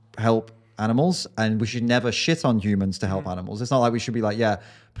we help animals, and we should never shit on humans to help animals. It's not like we should be like,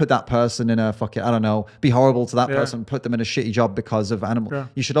 put that person in a fucking, I don't know, be horrible to that person, put them in a shitty job because of animal.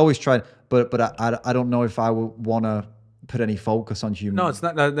 You should always try, but I don't know if I would want to put any focus on humans. No, it's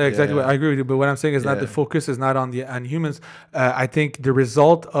not exactly what I agree with you. But what I'm saying is not the focus is not on humans. I think the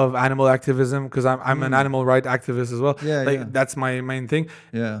result of animal activism, because I'm an animal right activist as well. That's my main thing.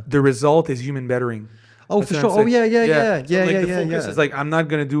 The result is human bettering. Oh, for sure. Oh, yeah. The focus is like, I'm not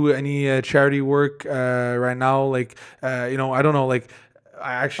gonna do any charity work right now. Like, I don't know. Like,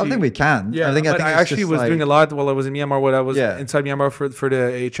 I think we can. Yeah, I actually was doing a lot while I was in Myanmar. When I was inside Myanmar for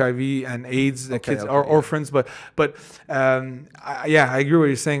the HIV and AIDS, the kids are orphans. But I agree with what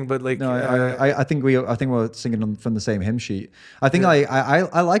you're saying. But like, I think we're singing from the same hymn sheet. I think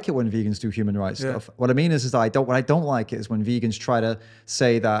I like it when vegans do human rights stuff. What I mean is that what I don't like it is when vegans try to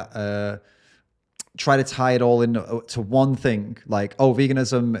say that. Try to tie it all in to one thing, like, oh,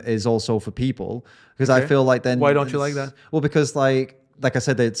 veganism is also for people, because I feel like then why don't you like that? Well, because like I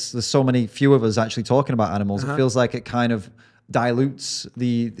said, there's so few of us actually talking about animals. It feels like it kind of dilutes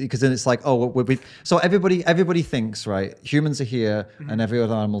because then it's like, oh, so everybody thinks, right, humans are here and every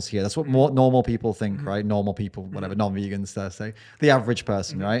other animal's here. That's what more normal people think, right? Normal people, whatever, non-vegans, let's say, the average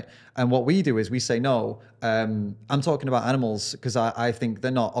person, right? And what we do is we say, no, I'm talking about animals because I think they're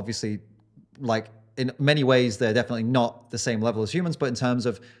not, obviously, like, in many ways, they're definitely not the same level as humans, but in terms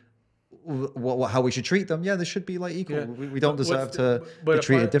of how we should treat them, they should be like equal. We don't deserve to be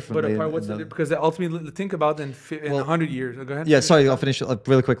treated differently. But because ultimately, think about in 100 years. Go ahead. Yeah, sorry, I'll finish it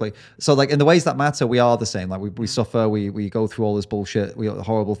really quickly. So, like, in the ways that matter, we are the same. Like, we suffer, we go through all this bullshit, we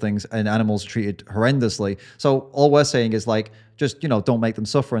horrible things, and animals are treated horrendously. So all we're saying is like, just don't make them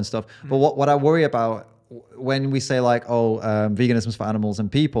suffer and stuff. But what I worry about when we say like, veganism's for animals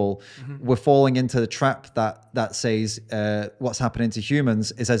and people, we're falling into the trap that says what's happening to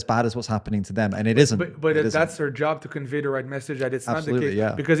humans is as bad as what's happening to them, and it isn't. But that's their job to convey the right message that it's not the case.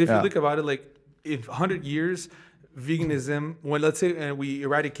 Yeah. Because if you think about it, like, in 100 years, veganism, when let's say we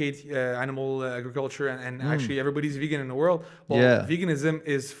eradicate animal agriculture and actually everybody's vegan in the world, veganism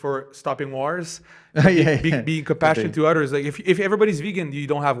is for stopping wars, being compassionate to others. Like, if everybody's vegan, you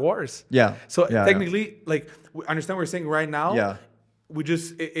don't have wars. So technically, like, we understand what we're saying right now. We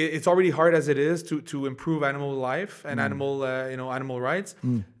just it's already hard as it is to improve animal life and animal rights.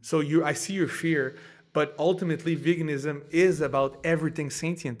 So I see your fear. But ultimately, veganism is about everything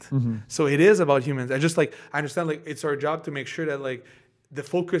sentient. So it is about humans. I understand, like, it's our job to make sure that, like, the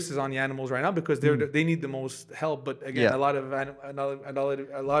focus is on the animals right now because they need the most help. But again, a lot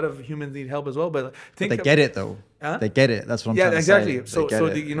of humans need help as well. But they get it though. Huh? They get it. That's what I'm trying to say.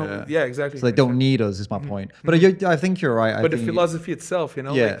 Exactly. So they don't need us. Is my point. But I think you're right. But the philosophy itself,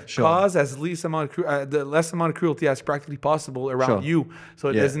 cause as least amount of the less amount of cruelty as practically possible around you. So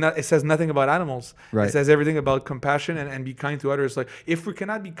it says nothing about animals. Right. It says everything about compassion and be kind to others. Like, if we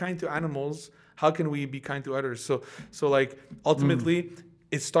cannot be kind to animals, how can we be kind to others? So like, ultimately,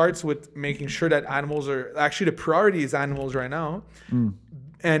 it starts with making sure that animals are actually the priority is animals right now.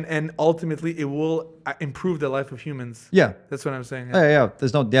 And ultimately it will improve the life of humans. That's what I'm saying.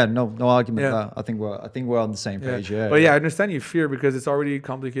 There's no argument with that. I think we're on the same page. But I understand your fear because it's already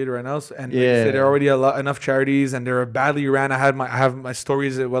complicated right now. And like you said, there are already enough charities and they're badly ran. I have my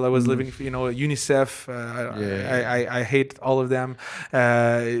stories while I was living. UNICEF. I hate all of them.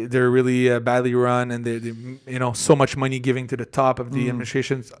 They're really badly run, and they so much money giving to the top of the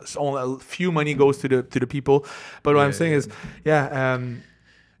administration. Only a few money goes to the people. But what I'm saying is,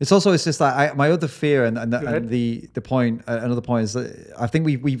 It's just that my other fear and the point, another point is that I think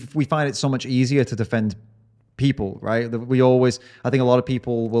we find it so much easier to defend people, right? I think a lot of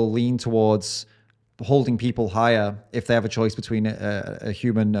people will lean towards holding people higher if they have a choice between a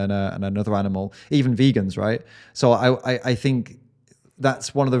human and another animal, even vegans, right? So I think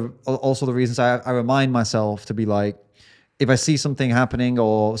that's one of the reasons I remind myself to be like, if I see something happening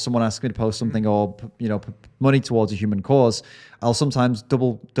or someone asks me to post something or put money towards a human cause, I'll sometimes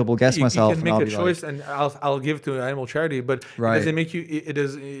double guess myself. You can make a choice, and I'll give to animal charity, but it doesn't make you. It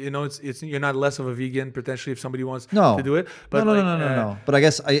is it's you're not less of a vegan potentially if somebody wants to do it. But no. But I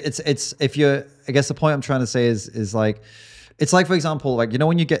guess it's if you're. I guess the point I'm trying to say is like. It's like, for example, like,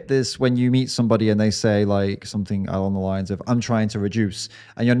 when you get this, when you meet somebody and they say like something along the lines of, I'm trying to reduce,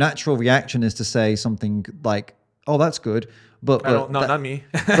 and your natural reaction is to say something like, oh, that's good. But not me.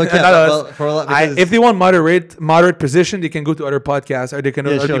 But yeah, if they want moderate position, they can go to other podcasts or they can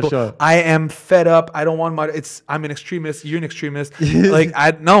other people. Sure. I am fed up. I don't want I'm an extremist. You're an extremist.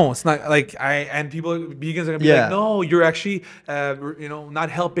 No, it's not like and vegans are gonna be like, no, you're actually not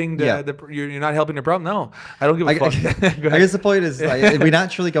helping you're not helping the problem. No, I don't give a fuck. I guess the point is we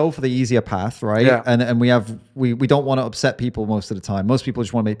naturally go for the easier path, right? Yeah. And we don't want to upset people most of the time. Most people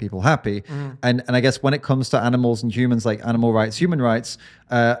just want to make people happy. Mm-hmm. And I guess when it comes to animals and humans, like animal rights, human rights,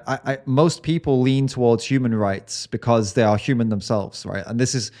 most people lean towards human rights because they are human themselves, right? And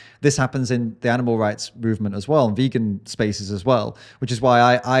this happens in the animal rights movement as well, and vegan spaces as well, which is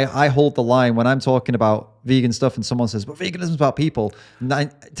why I hold the line when I'm talking about vegan stuff and someone says, but veganism is about people. 10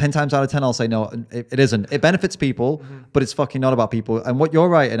 times out of 10, I'll say, no, it isn't. It benefits people, but it's fucking not about people. And what you're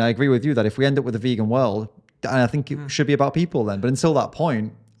right, and I agree with you, that if we end up with a vegan world, and I think it should be about people then. But until that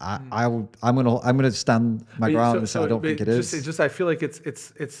point, I'm gonna stand my ground and say I don't think it is. I feel like it's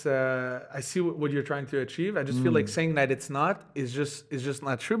I see what you're trying to achieve. I just feel like saying that it's not is just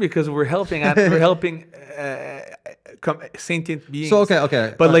not true, because we're helping sentient beings. So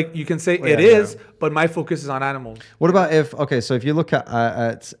okay. But like you can say it is, but my focus is on animals. What about so if you look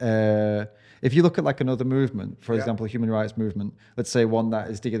if you look at like another movement, for example, a human rights movement, let's say one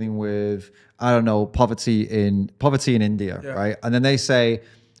that is dealing with, I don't know, poverty in India, right? And then they say,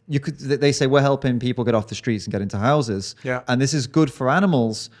 we're helping people get off the streets and get into houses. Yeah. And this is good for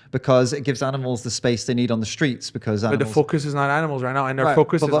animals because it gives animals the space they need on the streets, because But the focus is not animals right now, and their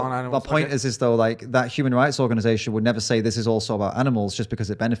focus is on animals. The point is though, like, that human rights organization would never say this is also about animals just because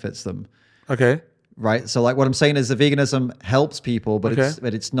it benefits them. Okay. Right? So like what I'm saying is the veganism helps people, but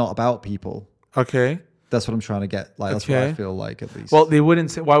it's not about people. Okay. That's what I'm trying to get. Like, that's what I feel like, at least. Well, they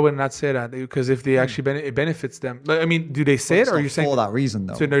wouldn't say. Why would not say that? Because if they actually it benefits them. But I mean, do they say it, or are you saying for that reason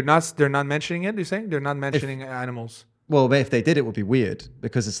though? So they're not mentioning it. You're saying they're not mentioning animals. Well, if they did, it would be weird,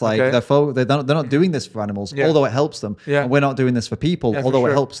 because it's like they're not doing this for animals, although it helps them. Yeah. And we're not doing this for people, although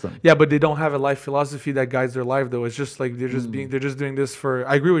it helps them. Yeah, but they don't have a life philosophy that guides their life, though. It's just like they're just doing this for.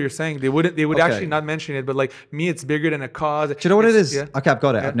 I agree with what you're saying. They would actually not mention it, but like me, it's bigger than a cause. Do you know what it is? Yeah. Okay, I've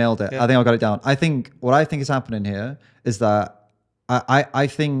got it. Yeah. I've nailed it. Yeah. I think I've got it down. What I think is happening here is that I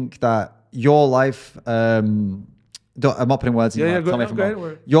think that your life. I'm not putting words in your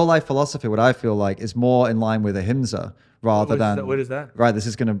mouth. Your life philosophy, what I feel like, is more in line with ahimsa rather than... What is that? Right, this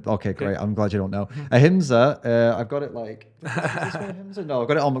is going to... Okay, great. I'm glad you don't know. Ahimsa, I've got it like... Is this one ahimsa? No, I've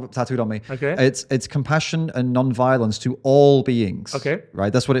got it tattooed on me. Okay. It's compassion and non-violence to all beings. Okay.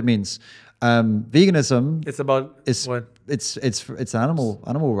 Right, that's what it means. Veganism... It's about what? It's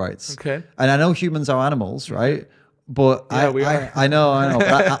animal rights. Okay. And I know humans are animals, right? But I know.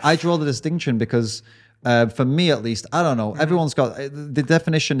 But I draw the distinction because... for me, at least, I don't know. Everyone's got the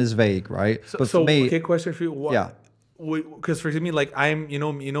definition is vague, right? But for me, okay, question for you. Because for me, like I'm,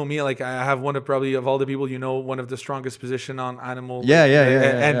 me, like I have one of all the people, one of the strongest position on animals.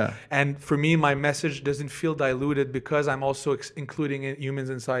 And for me, my message doesn't feel diluted because I'm also including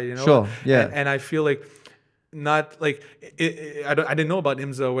humans inside. Sure. Yeah. And I feel like not like I didn't know about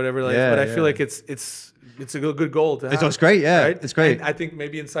IMSA or whatever, but I feel like it's a good goal to have. It's great, yeah. Right? It's great. And I think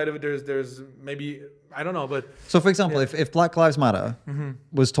maybe inside of it, there's maybe. I don't know, but... So, for example, if Black Lives Matter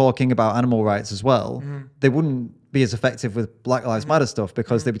was talking about animal rights as well, they wouldn't be as effective with Black Lives Matter stuff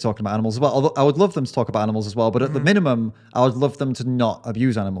because they'd be talking about animals as well. Although I would love them to talk about animals as well, but at the minimum, I would love them to not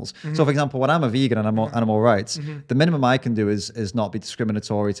abuse animals. So, for example, when I'm a vegan and I'm animal rights, the minimum I can do is not be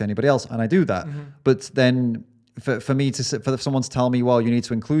discriminatory to anybody else, and I do that. But then... For someone to tell me, well, you need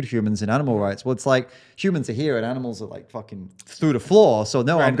to include humans in animal rights. Well, it's like humans are here and animals are like fucking through the floor. So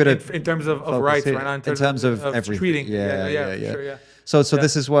no, I'm gonna in terms of rights, right now, in terms of everything. Treating. Sure. So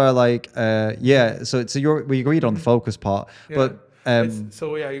this is where like so we agreed on the focus part, but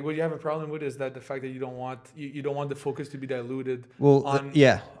So yeah, what you have a problem with is that the fact that you don't want the focus to be diluted over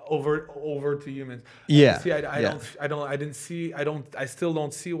to humans. Yeah. See, I still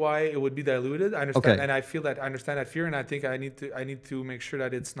don't see why it would be diluted. I understand, and I understand that fear, and I think I need to make sure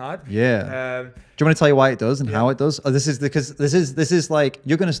that it's not. Yeah. Do you want me to tell you why it does and how it does? Oh, this is like,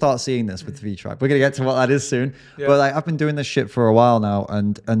 you're going to start seeing this with the V-Tribe. We're going to get to what that is soon. Yeah. But like, I've been doing this shit for a while now,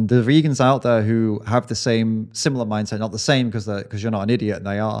 and the vegans out there who have the similar mindset, not the same because you're not an idiot, and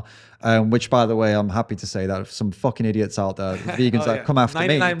they are. Which, by the way, I'm happy to say that some fucking idiots out there, vegans that come after 99%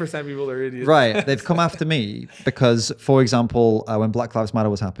 me. 99% people are idiots. Right. They've come after me because, for example, when Black Lives Matter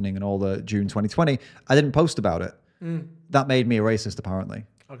was happening in all the June 2020, I didn't post about it. That made me a racist, apparently.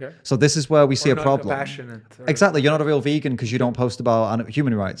 Okay. So this is where we see a problem. Compassionate. Exactly. You're not a real vegan because you don't post about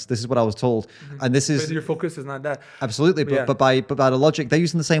human rights. This is what I was told. And this is... But your focus is not that. Absolutely. But by the logic, they're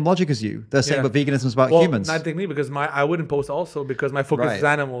using the same logic as you. They're saying that veganism is about humans. Not technically, because I wouldn't post also because my focus is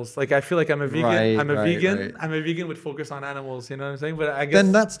animals. Like, I feel like I'm a vegan. I'm a vegan with focus on animals. You know what I'm saying? But I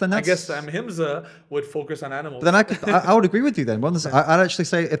guess... I guess Himza would focus on animals. Then I would agree with you then. I'd actually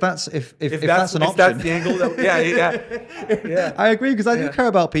say if that's an option... If that's the angle yeah. I agree because I do care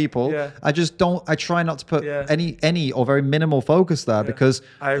about people. Yeah. I try not to put any or very minimal focus there because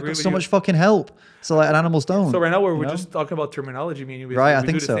I've got so much fucking help. So like, and animals don't. So right now we're just talking about terminology, me and you. Right, I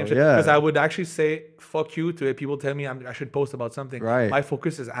think so. Yeah. Because I would actually say fuck you to people tell me I should post about something. Right. My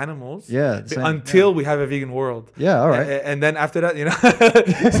focus is animals. Yeah. Until we have a vegan world. Yeah. All right. And then after that, agree.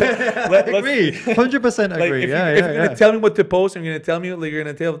 100% agree. If you're gonna tell me what to post, and you're gonna tell me you're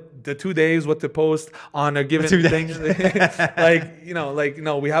gonna tell the 2 days what to post on a given thing.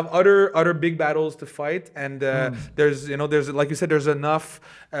 No, we have other big battles to fight, and there's like you said, there's enough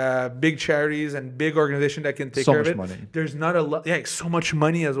big charities and big organization that can take care of it. Money. There's not a lot. Yeah, so much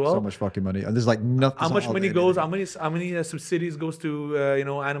money as well. So much fucking money, and there's like nothing. How much money goes? How many subsidies goes to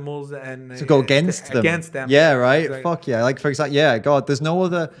animals and to go against them? Against them. Yeah, right. Exactly. Fuck yeah. Like for example, yeah. God, there's no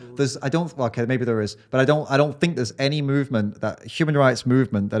other. I don't. Okay, maybe there is, but I don't think there's any movement that human rights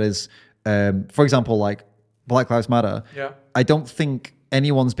movement that is, for example, like Black Lives Matter. Yeah. I don't think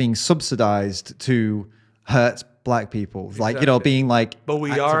anyone's being subsidized to hurt black people, exactly. Being like, but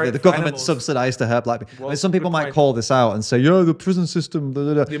we are the government subsidized to hurt black people. Well, some people might call this out and say, the prison system. Blah,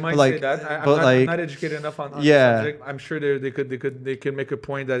 blah, blah. They might say that. I'm not educated enough on the subject. I'm sure they could make a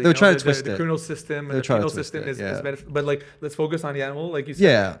point that they'll try to twist the it. criminal system and the penal system is better. But like, let's focus on the animal. Like you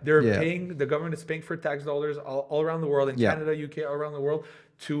said, they're paying. The government is paying for tax dollars all around the world, in Canada, UK, all around the world,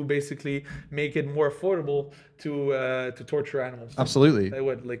 to basically make it more affordable to torture animals. Absolutely. They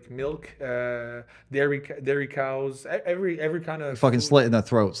would, like milk, dairy cows, every kind of fucking slitting their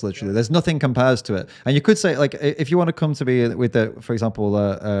throats, literally. There's nothing compares to it. And you could say, like, if you want to come to be with for example,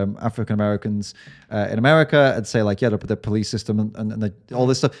 African Americans in America, and say like, the police system and all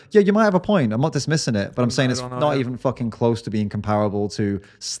this stuff. Yeah, you might have a point. I'm not dismissing it, but I'm saying it's not even fucking close to being comparable to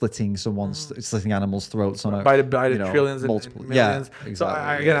slitting animals' throats on by the trillions multiple, and millions. Yeah, exactly. So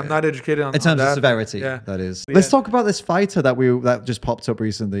I'm not educated on in terms of severity. Yeah. That is. Let's talk about this fighter that just popped up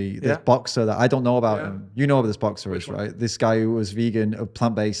recently. This boxer that I don't know about him. You know who this boxer is, right? This guy who was vegan,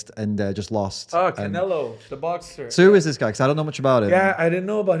 plant-based, and just lost. Oh, Canelo, the boxer. So who is this guy? Because I don't know much about him. Yeah, I didn't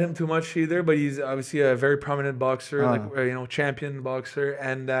know about him too much either, but he's obviously a very prominent boxer, champion boxer.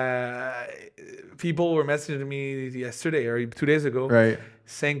 And people were messaging me yesterday or 2 days ago, right?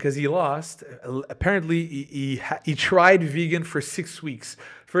 Saying because he lost. Apparently, he tried vegan for 6 weeks.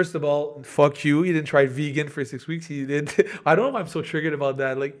 First of all, fuck you. He didn't try vegan for 6 weeks. He did. I don't know if I'm so triggered about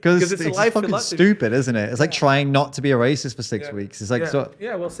that. Like, because it's life fucking stupid, isn't it? It's like trying not to be a racist for 6 weeks. It's like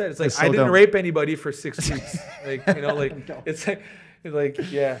well said. It's like I didn't rape anybody for 6 weeks. It's like.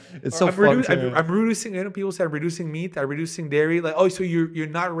 It's so I'm reducing. People say I'm reducing meat. I'm reducing dairy. Like, so you're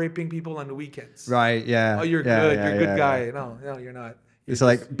not raping people on the weekends, right? Yeah. Oh, you're good. You're a good guy. No, you're not. It's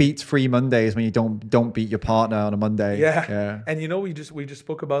like beat-free Mondays when you don't beat your partner on a Monday. Yeah. And we just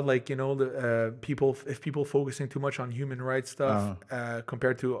spoke about the people focusing too much on human rights stuff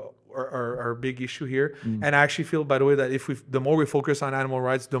compared to our big issue here. And I actually feel, by the way, that the more we focus on animal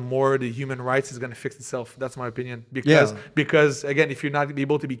rights, the more the human rights is going to fix itself. That's my opinion. Because again, if you're not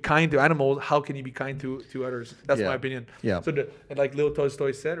able to be kind to animals, how can you be kind to others? That's my opinion. Yeah. So like Leo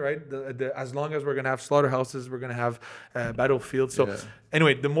Tolstoy said, right? As long as we're going to have slaughterhouses, we're going to have battlefields. So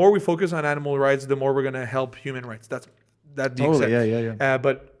anyway, the more we focus on animal rights, the more we're going to help human rights. That being said. Yeah.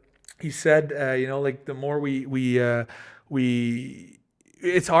 But he said, the more we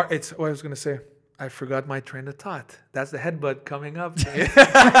it's hard. It's what I was gonna say. I forgot my train of thought. That's the headbutt coming up.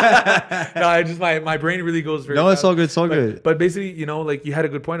 No, I just my brain really goes very. No, fast. it's all good. It's all good. But basically, like you had a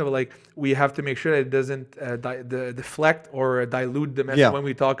good point of like we have to make sure that it doesn't deflect or dilute the message when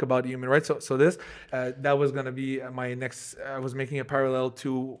we talk about human rights. So this that was gonna be my next. I was making a parallel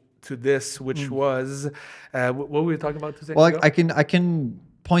to this, which was what were we talking about 2 seconds ago? I can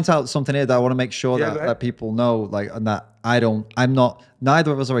point out something here that I want to make sure that people know, like, and that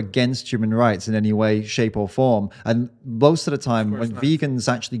neither of us are against human rights in any way, shape or form. And most of the time when vegans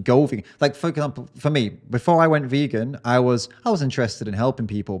actually go vegan, like for example, for me, before I went vegan, I was interested in helping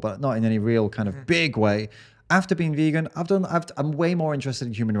people, but not in any real kind of big way. After being vegan, I'm way more interested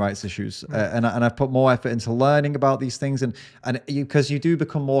in human rights issues, and I've put more effort into learning about these things, and because you do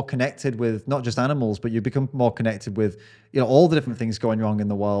become more connected with not just animals, but you become more connected with all the different things going wrong in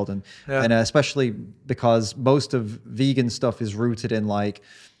the world, and especially because most of vegan stuff is rooted in like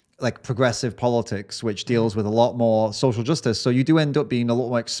progressive politics, which deals with a lot more social justice. So you do end up being a lot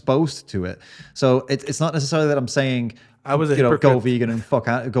more exposed to it. So it's not necessarily that I'm saying I was a go vegan and fuck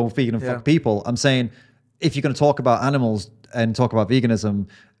people. I'm saying, if you're going to talk about animals and talk about veganism,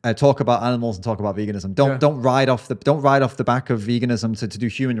 talk about animals and talk about veganism. Don't ride off the back of veganism to do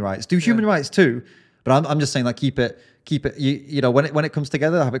human rights. Do human rights too, but I'm just saying, like, keep it. When it comes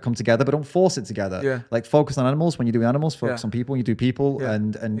together, have it come together, but don't force it together. Yeah. Like, focus on animals when you do animals. Focus on people when you do people,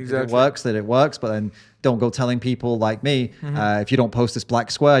 and exactly. If it works. But then don't go telling people like me, if you don't post this black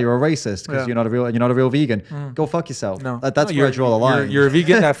square, you're a racist because you're not a real vegan. Go fuck yourself. No. That's where I draw the line. You're a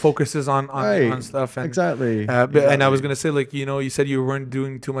vegan that focuses on stuff. And, exactly. And I was gonna say, like, you said you weren't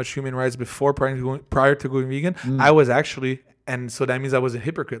doing too much human rights before prior to going vegan. I was actually. And so that means I was a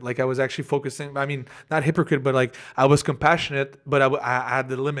hypocrite. Like, I was actually focusing, I mean, not hypocrite, but like I was compassionate, but I had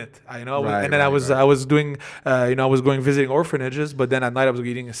the limit, I was doing, I was going visiting orphanages, but then at night I was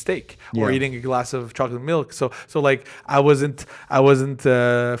eating a steak or eating a glass of chocolate milk. So like I wasn't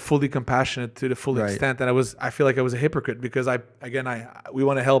fully compassionate to the full extent. And I feel like I was a hypocrite because we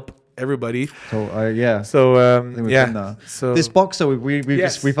want to help everybody. So this boxer, we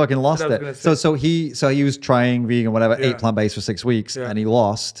fucking lost it. So he was trying vegan, whatever, ate plant-based for 6 weeks, and he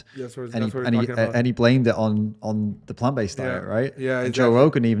lost. And he blamed it on the plant-based diet, right? Yeah. And Joe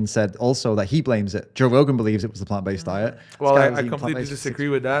Rogan even said also that he blames it. Joe Rogan believes it was the plant-based diet. Well, I completely disagree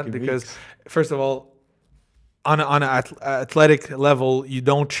with that because first of all, on an athletic level, you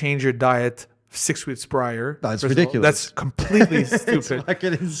don't change your diet 6 weeks prior. That's ridiculous. That's completely stupid. It's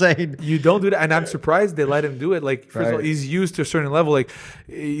fucking insane. You don't do that, and I'm surprised they let him do it. Like, first of all, he's used to a certain level. Like,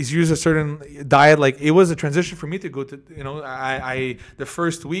 he's used a certain diet. Like, it was a transition for me to go to. The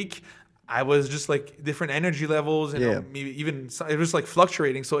first week, I was just like different energy levels, maybe even it was like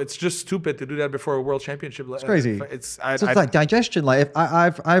fluctuating. So it's just stupid to do that before a world championship. It's crazy. It's like digestion. Like, if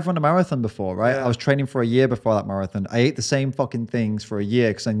I've run a marathon before, right? I was training for a year before that marathon. I ate the same fucking things for a year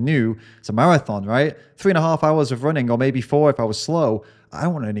because I knew it's a marathon, right? 3.5 hours of running, or maybe 4 if I was slow. I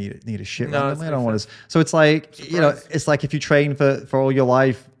don't want to need a shit randomly. I don't want to. So it's like, it's like if you train for all your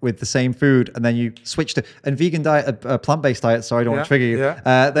life with the same food and then you switch to a vegan diet, a plant-based diet. Sorry, I don't want to trigger you.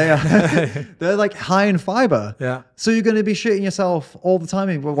 They're like high in fiber. Yeah. So you're going to be shitting yourself all the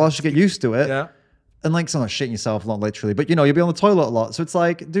time whilst you get used to it. Yeah. And like, it's not shitting yourself, not literally, but you'll be on the toilet a lot. So it's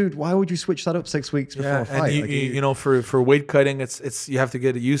like, dude, why would you switch that up 6 weeks before a fight? And for weight cutting, it's you have to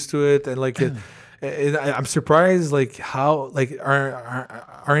get used to it, and like I'm surprised, like, how, like,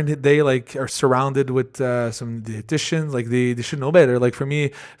 aren't they like are surrounded with some dietitians? Like, they should know better. Like, for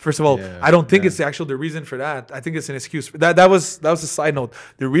me, first of all, I don't think it's the reason for that. I think it's an excuse. That was a side note.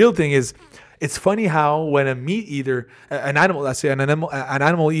 The real thing is, it's funny how when a meat eater, an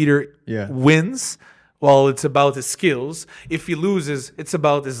animal eater wins. Well, it's about his skills. If he loses, it's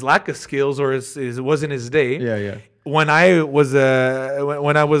about his lack of skills or it wasn't his day. Yeah. When I was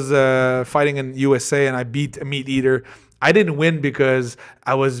fighting in USA and I beat a meat eater, I didn't win because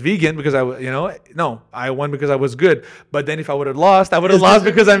I was vegan, because I won because I was good. But then if I would have lost, I would have lost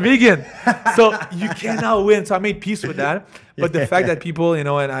because I'm vegan. So you cannot win. So I made peace with that. But the fact that people, and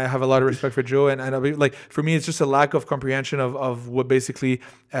I have a lot of respect for Joe, and like, for me, it's just a lack of comprehension of what basically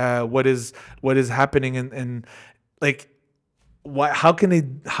what is happening, and like, how can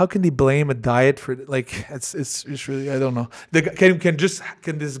they blame a diet for, like, it's really, I don't know. Can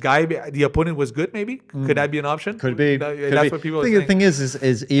this guy be, the opponent was good, maybe? Could that be an option? Could be. That's what people are saying. The thing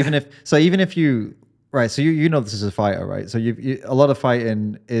is even if you, right, so you know this is a fighter, right? So a lot of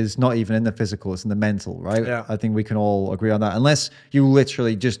fighting is not even in the physical, it's in the mental, right? Yeah. I think we can all agree on that. Unless you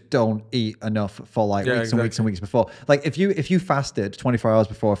literally just don't eat enough for like weeks and weeks and weeks before. Like, if you fasted 24 hours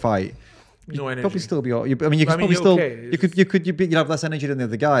before a fight, No energy. Probably still be. I mean, you could probably still. You'd have less energy than the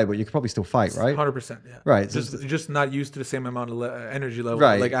other guy, but you could probably still fight, right? 100%. Yeah. Right. Just not used to the same amount of energy level.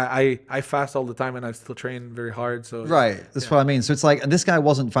 Right. Like I fast all the time and I still train very hard. So right. That's what I mean. So it's like, and this guy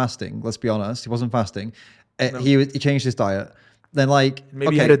wasn't fasting. Let's be honest. He wasn't fasting. No. He changed his diet. Then like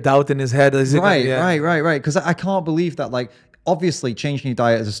maybe he had a doubt in his head. Right. Because I can't believe that like. Obviously, changing your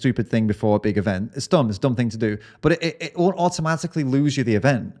diet is a stupid thing before a big event. It's dumb. It's a dumb thing to do. But it won't automatically lose you the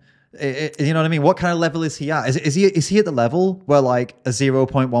event. You know what I mean? What kind of level is he at? Is he at the level where like a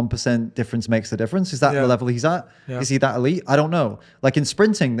 0.1% difference makes the difference? Is that the level he's at? Yeah. Is he that elite? I don't know. Like in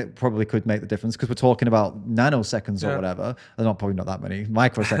sprinting, that probably could make the difference because we're talking about nanoseconds or whatever. Probably not that many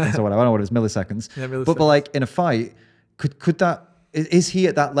microseconds or whatever. I don't know what it is, milliseconds. Yeah, milliseconds. But like in a fight, could that? Is he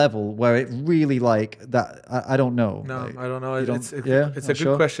at that level where it really like that? I don't know. No, like, I don't know. It's a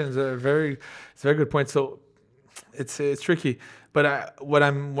good question. It's a very good point. So it's tricky. But what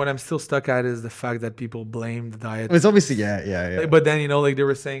I'm still stuck at is the fact that people blame the diet. It's obviously yeah. But then like they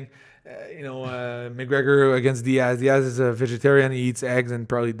were saying, McGregor against Diaz. Diaz is a vegetarian. He eats eggs and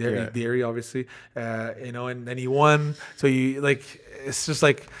probably dairy obviously. And then he won. So it's just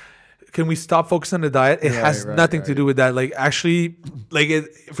like. Can we stop focusing on the diet? It has nothing to do with that. Like actually,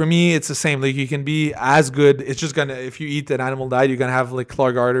 for me, it's the same. Like you can be as good. It's just if you eat an animal diet, you're gonna have like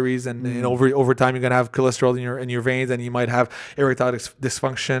clogged arteries, and over time you're gonna have cholesterol in your veins, and you might have erectile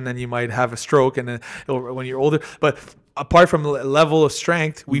dysfunction, and you might have a stroke, and then when you're older. But apart from the level of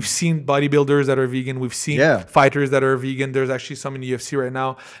strength, we've seen bodybuilders that are vegan. We've seen fighters that are vegan. There's actually some in the UFC right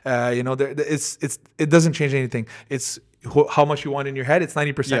now. It doesn't change anything. It's how much you want in your head. It's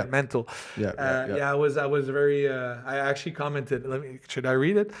 90% mental. I was very. I actually commented. Should I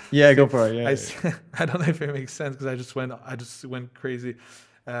read it? Yeah, go for it. Yeah. I don't know if it makes sense because I just went crazy.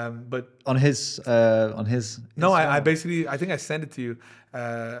 But on his. No, I basically. I think I sent it to you.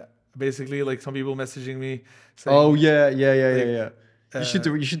 Basically, like some people messaging me. Saying, oh yeah. You should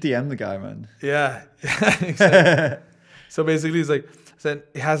DM the guy, man. Yeah. Exactly. So basically, it's like. Said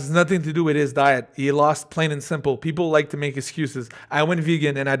it has nothing to do with his diet. He lost plain and simple. People like to make excuses. I went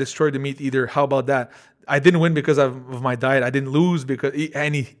vegan and I destroyed the meat eater. How about that? I didn't win because of my diet. I didn't lose because he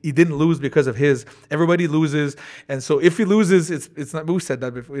didn't lose because of his. Everybody loses, and so if he loses, it's not. We said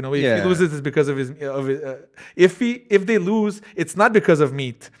that before. If he loses, it's because of his. If they lose, it's not because of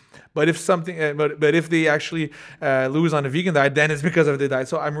meat. But if but if they actually lose on a vegan diet, then it's because of the diet.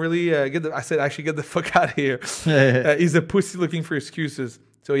 So I'm really I said actually get the fuck out of here. He's a pussy looking for excuses.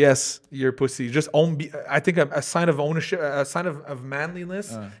 So yes, you're a pussy. Just I think a sign of ownership, a sign of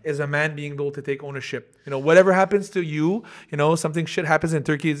manliness is a man being able to take ownership. Whatever happens to you, something shit happens in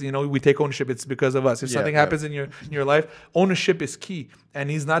Turkey. We take ownership. It's because of us. If something happens in your life, ownership is key. And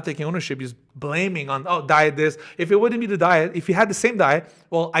he's not taking ownership. He's blaming on diet this. If it wouldn't be the diet, if he had the same diet,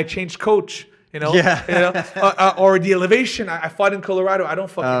 well, I changed coach. Or the elevation. I fought in Colorado. I don't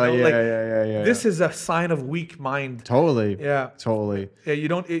fucking know. This is a sign of weak mind. Totally. Yeah. Totally. Yeah. You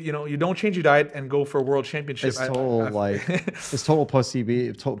don't change your diet and go for a world championship. It's it's total pussy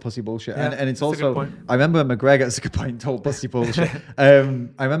bullshit. Yeah, and it's also. I remember McGregor. It's a good point. Total pussy bullshit. I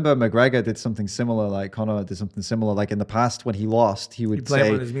remember McGregor did something similar. Like Conor did something similar. Like in the past when he lost, he would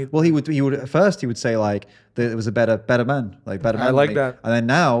say. Well, he would at first he would say like. That it was a better man, like better man. I like that. And then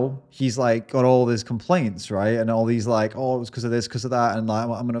now he's like got all these complaints, right? And all these like, it was because of this, because of that, and like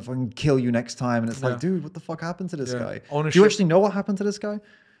I'm gonna fucking kill you next time. And it's like, dude, what the fuck happened to this guy? Ownership. Do you actually know what happened to this guy?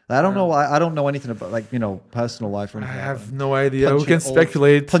 I don't know. I don't know anything about personal life or anything. I have no idea. We can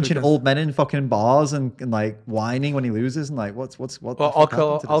speculate. Punching old men in fucking bars and like whining when he loses and like what? Well,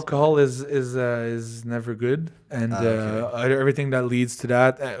 alcohol is never good, and everything that leads to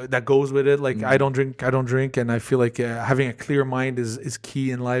that goes with it. Like I don't drink, and I feel like having a clear mind is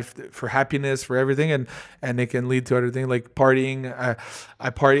key in life for happiness, for everything, and it can lead to other things like partying. I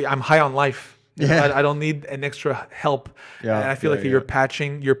party. I'm high on life. I don't need an extra help. And I feel like you're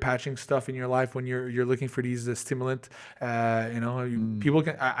patching stuff in your life when you're looking for these stimulant. People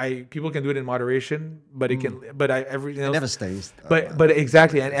can do it in moderation, but it can. But it never stays. But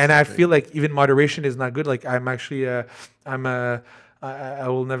exactly, and I feel like even moderation is not good. Like I'm actually I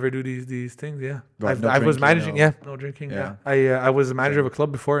will never do these things. Yeah, right, I was managing. No drinking. Yeah, I was a manager of a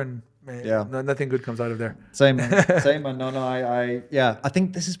club before and. Nothing good comes out of there. Same man. I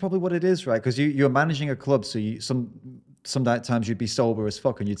think this is probably what it is, right? Because you're managing a club, so sometimes you'd be sober as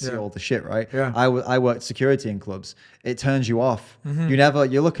fuck and you'd see all the shit, right? Yeah. I worked security in clubs. It turns you off. Mm-hmm.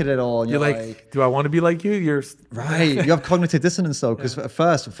 You look at it all and you're like, do I want to be like you? You're right. You have cognitive dissonance though, because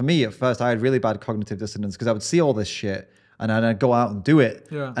for me, I had really bad cognitive dissonance because I would see all this shit and then I'd go out and do it.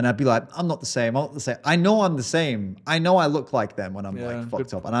 Yeah. And I'd be like, I'm not the same. I'm not the same. I know I'm the same. I know I look like them when I'm like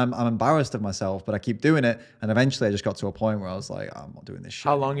fucked up, and I'm embarrassed of myself, but I keep doing it. And eventually I just got to a point where I was like, I'm not doing this shit.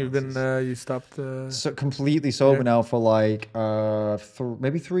 How long you've been, you stopped? So completely sober now for like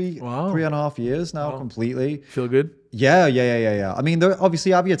maybe three and a half years now, completely. Feel good? Yeah. I mean, there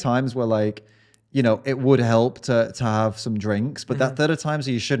obviously have your times where like, you know, it would help to have some drinks, but there are times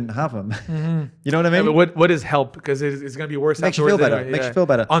that you shouldn't have them. You know what I mean? Yeah, but what is help? Because it's going to be worse. Makes you feel better. Anyway. Makes you feel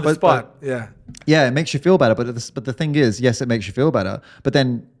better on the spot. Yeah, it makes you feel better. But the thing is, yes, it makes you feel better. But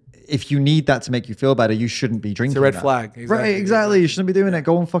then, if you need that to make you feel better, you shouldn't be drinking. It's a red flag. Exactly. You shouldn't be doing it.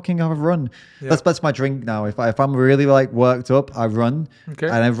 Go and fucking have a run. Yeah. That's my drink now. If I'm really like worked up, I run. Okay.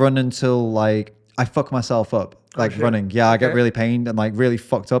 And I run until like I fuck myself up, like running. Yeah, I get really pained and like really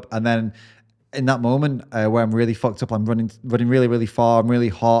fucked up, and then. In that moment where I'm really fucked up, I'm running really, really far. I'm really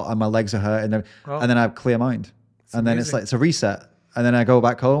hot and my legs are hurting. And then I have clear mind. And then it's like, it's a reset. And then I go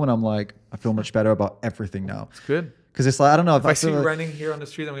back home and I'm like, I feel much better about everything now. It's good. Because it's like, I don't know. If I see you running here on the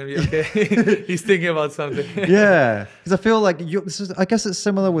street, I'm going to be okay. He's thinking about something. Yeah. Because I feel like, I guess it's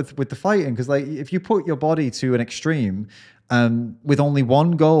similar with the fighting. Because like, if you put your body to an extreme with only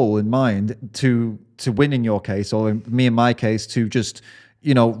one goal in mind to win in your case, or in me in my case, to just...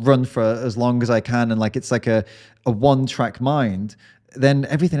 you know, run for as long as I can, and like it's like a one-track mind, then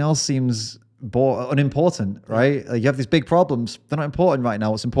everything else seems unimportant, right? Like you have these big problems, they're not important right now.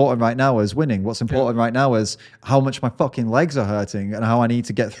 What's important right now is winning. What's important right now is how much my fucking legs are hurting and how I need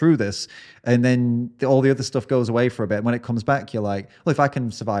to get through this. And then all the other stuff goes away for a bit. And when it comes back, you're like, well, if I can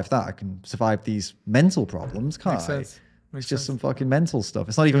survive that, I can survive these mental problems, can't I? Makes sense. It's just some fucking mental stuff.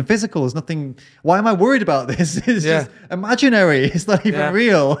 It's not even physical. There's nothing. Why am I worried about this? It's just imaginary. It's not even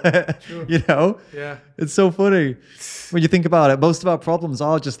real. You know? Yeah. It's so funny when you think about it. Most of our problems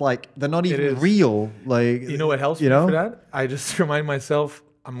are just like, they're not even real. Like, you know what helps me for that? I just remind myself,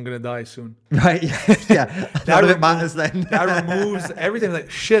 I'm going to die soon. Right. Yeah. None of it matters then. That removes everything. Like,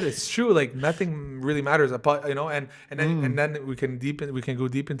 shit, it's true. Like, nothing really matters. You know, and then we can go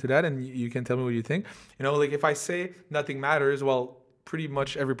deep into that, and you can tell me what you think. You know, like if I say nothing matters, well, pretty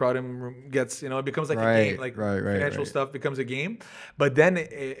much every problem gets, you know, it becomes like a game. Like financial stuff becomes a game. But then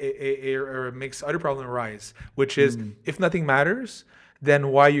it makes other problems arise, which is if nothing matters, then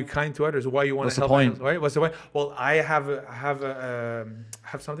why are you kind to others? Why you want to help others? Right? What's the point? Well, I have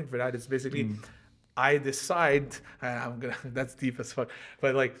something for that. It's basically I decide. That's deep as fuck.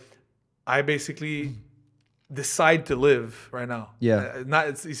 But like, I basically decide to live right now. Yeah.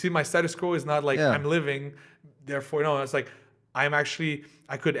 You see, my status quo is not like I'm living. Therefore, no. It's like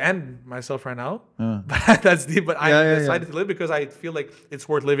I could end myself right now, but that's deep. But I decided to live because I feel like it's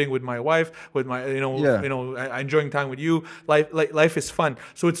worth living with my wife, with my, enjoying time with you. Life is fun,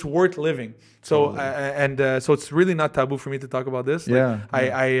 so it's worth living. So so it's really not taboo for me to talk about this. We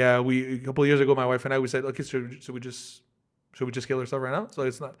a couple of years ago, my wife and I, we said, okay, should we just kill ourselves right now? So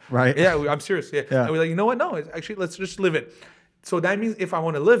it's not right. Yeah, I'm serious. Yeah. And we're like, you know what? No, it's actually, let's just live it. So that means if I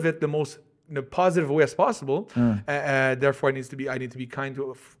want to live it the most in a positive way as possible, therefore I need to be kind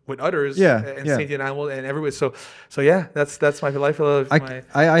with others, and sentient animals and everywhere. So that's my life. I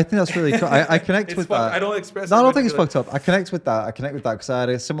think that's really cool. I connect with that. I don't express. No, I don't think it's fucked up. I connect with that because I had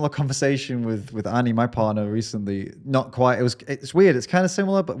a similar conversation with Annie, my partner, recently. Not quite. It's weird. It's kind of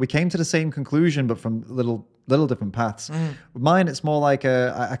similar, but we came to the same conclusion, but from little different paths. With mine, it's more like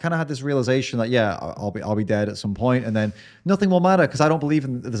I kind of had this realization that I'll be dead at some point, and then nothing will matter because I don't believe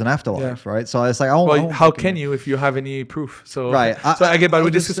there's an afterlife, right? So it's like, how can you if you have any proof? So right.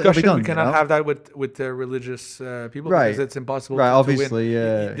 With this discussion, we cannot have that with religious people, because it's impossible. Right. Obviously,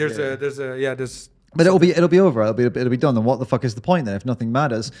 win. There's. But it'll be over. It'll be done. And what the fuck is the point then if nothing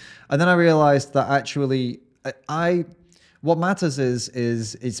matters? And then I realized that actually, what matters is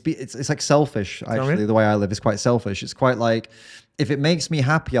it's like selfish. Actually, the way I live is quite selfish. It's quite like, if it makes me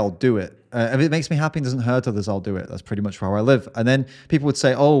happy, I'll do it. If it makes me happy and doesn't hurt others, I'll do it. That's pretty much how I live. And then people would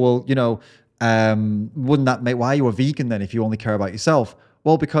say, oh, well, you know, wouldn't that make, why are you a vegan then if you only care about yourself?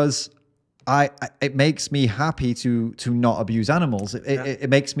 Well, because it makes me happy to not abuse animals. It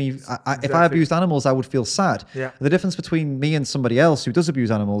makes me, if I abused animals, I would feel sad. Yeah. The difference between me and somebody else who does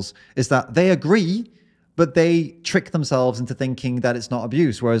abuse animals is that they agree, but they trick themselves into thinking that it's not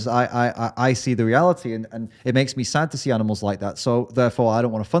abuse, whereas I see the reality, and it makes me sad to see animals like that. So therefore, I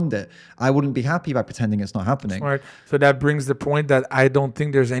don't want to fund it. I wouldn't be happy by pretending it's not happening. Right. So that brings the point that I don't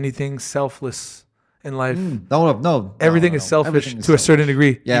think there's anything selfless in life. No. Everything is selfish Everything is to a certain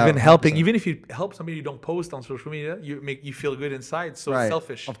degree. Yeah, even helping, 100%. even if you help somebody you don't post on social media, you feel good inside. So Right. it's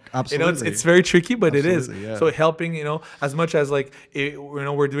selfish. Absolutely. It's very tricky, but it is. Absolutely, yeah. So helping, as much as like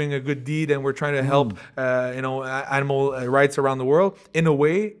we're doing a good deed and we're trying to help, animal rights around the world. In a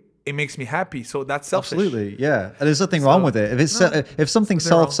way, it makes me happy. So that's selfish. Absolutely, yeah. And there's nothing wrong with it. If something's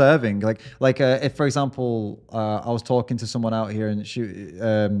self-serving, like if for example, I was talking to someone out here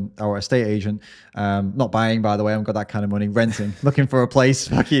and our estate agent, not buying, by the way, I haven't got that kind of money, renting, looking for a place.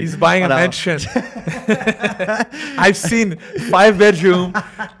 He's buying a mansion. I've seen 5-bedroom,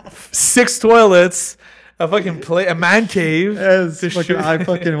 6 toilets, a fucking a man cave. Yes, I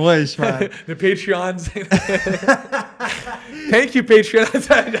fucking wish, man. The Patreons. Thank you, Patreon.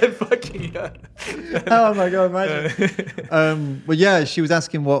 Oh my god, imagine. But yeah, she was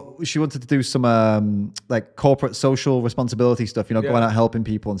asking what she wanted to do, some like corporate social responsibility stuff, going out helping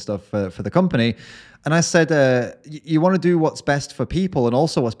people and stuff for the company. And I said, you want to do what's best for people and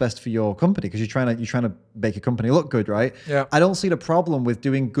also what's best for your company, because you're trying to make a company look good, right? Yeah. I don't see the problem with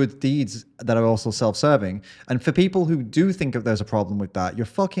doing good deeds that are also self-serving. And for people who do think that there's a problem with that, you're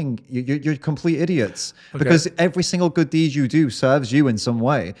complete idiots. Okay. Because every single good deed you do serves you in some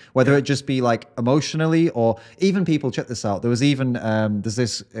way, whether it just be like emotionally or even people. Check this out. There was even there's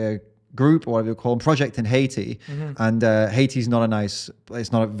this group, or whatever you call them, project in Haiti, and Haiti's not a nice. It's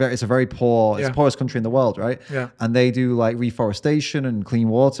a very poor. It's the poorest country in the world, right? Yeah. And they do like reforestation and clean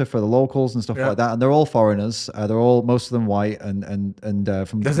water for the locals and stuff like that. And they're all foreigners. They're all, most of them, white and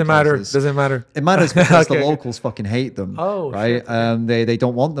from. Doesn't matter. Doesn't matter. It matters because the locals fucking hate them. Oh, right. Shit. They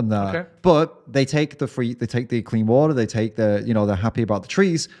don't want them there. Okay. But they take the clean water. They take they're happy about the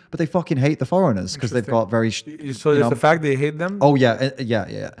trees, but they fucking hate the foreigners because they've got very. So there's the fact they hate them. Oh yeah.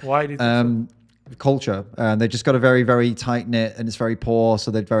 Why do you think so? Culture, and they just got a very, very tight knit, and it's very poor. So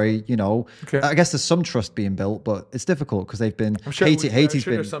they're very, Okay. I guess there's some trust being built, but it's difficult because they've been. I'm sure Haiti's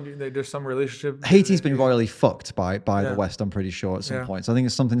been. There's some relationship. Haiti's been royally fucked by the West. I'm pretty sure at some point. So I think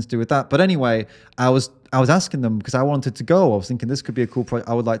it's something to do with that. But anyway, I was asking them because I wanted to go. I was thinking this could be a cool project.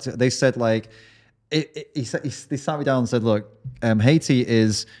 I would like to. They said like, they sat me down and said, look, Haiti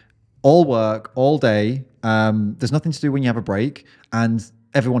is all work all day. There's nothing to do when you have a break, and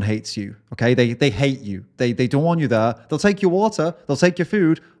everyone hates you. Okay, they hate you. They don't want you there. They'll take your water, they'll take your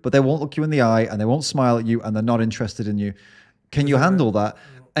food, but they won't look you in the eye and they won't smile at you, and they're not interested in you. Can you handle that?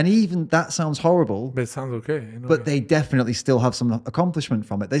 And even that sounds horrible. But it sounds okay. But they definitely still have some accomplishment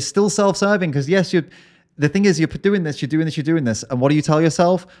from it. They're still self-serving because yes, the thing is, you're doing this, and what do you tell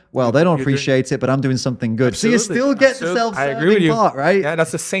yourself? Well, they don't appreciate it, but I'm doing something good. Absolutely. So you still get the self-serving part, right? Yeah,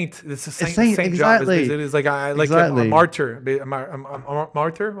 that's a saint. It's a saint exactly. job. It's like a martyr. A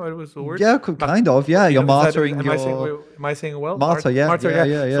martyr. What was the word? Yeah, kind of. Yeah, you're martyring. Am I saying it well? Martyr. Yeah. Martyr.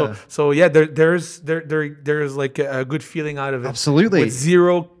 Yeah. So yeah, there's like a good feeling out of it. Absolutely. With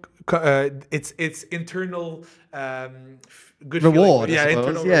zero. It's internal. Good reward,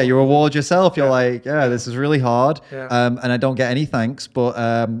 feeling. Yeah, you reward yourself. You're like, this is really hard, and I don't get any thanks, but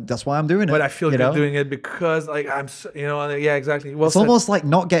that's why I'm doing it. But I feel good doing it because, like, I'm, exactly. Well, it's almost like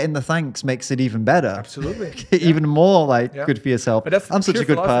not getting the thanks makes it even better. Absolutely, even more like good for yourself. But I'm such a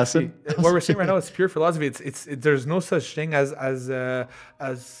good person. What we're saying right now is pure philosophy. It's there's no such thing as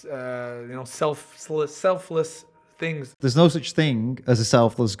selfless things. There's no such thing as a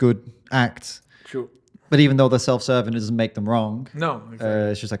selfless good act. True. But even though they're self-serving, it doesn't make them wrong. No,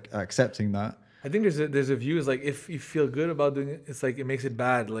 exactly. It's just like accepting that. I think there's a view is like if you feel good about doing it, it's like it makes it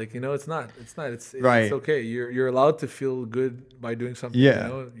bad. Like it's not. It's right. It's okay. You're allowed to feel good by doing something.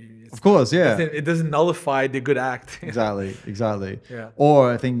 Yeah. Of course. Yeah. It doesn't nullify the good act. Exactly. Yeah.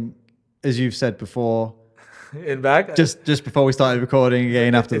 Or I think, as you've said before. In back, just before we started recording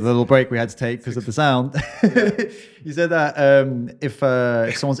again, after the little break we had to take because of the sound, you said that if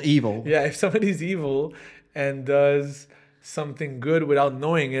someone's evil, if somebody's evil and does something good without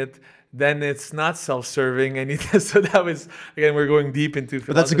knowing it, then it's not self-serving. And so that was, again, we're going deep into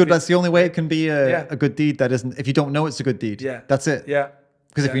philosophy. But that's the only way it can be a good deed. That isn't, if you don't know it's a good deed. Yeah, that's it. Yeah.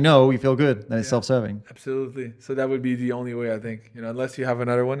 Because if you know, you feel good, then it's self-serving. Absolutely. So that would be the only way, I think. Unless you have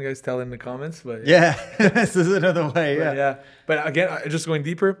another one, guys, tell in the comments. But this is another way. But again, just going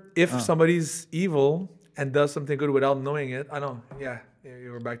deeper, if somebody's evil and does something good without knowing it, I know. Yeah,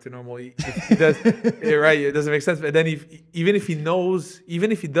 we're back to normal. He does, you're right. It doesn't make sense. But then even if he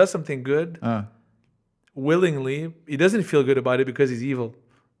does something good, willingly, he doesn't feel good about it because he's evil.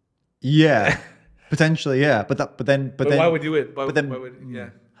 Yeah. Potentially, yeah, but then why would you do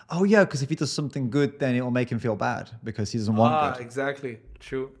it? Oh yeah, because if he does something good, then it will make him feel bad because he doesn't want good. Exactly,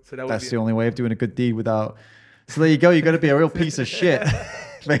 true. So that's the only way of doing a good deed without. So there you go. You got to be a real piece of shit.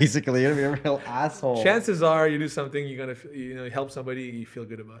 Basically, you're gonna be a real asshole. Chances are you do something, you're gonna help somebody, you feel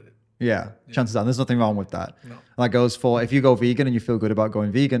good about it. Yeah, chances are there's nothing wrong with that. No. That goes for if you go vegan and you feel good about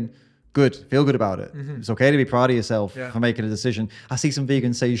going vegan, good, feel good about it. It's okay to be proud of yourself for making a decision. I see some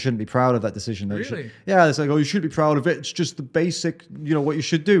vegans say you shouldn't be proud of that decision. Really? Yeah, it's like, oh, you should be proud of it. It's just the basic, what you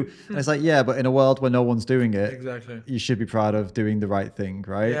should do. And it's like, yeah, but in a world where no one's doing it, exactly, you should be proud of doing the right thing,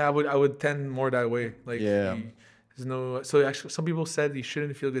 right? Yeah, I would tend more that way. Like, yeah. There's no, so actually, some people said you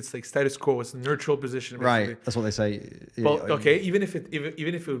shouldn't feel good. It's like status quo. It's a neutral position. Basically. Right. That's what they say. Well, okay. Even if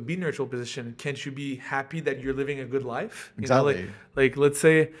it would be neutral position, can't you be happy that you're living a good life? Exactly. Like let's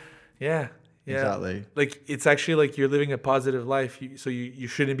say, yeah. Exactly. Like it's actually like you're living a positive life. So you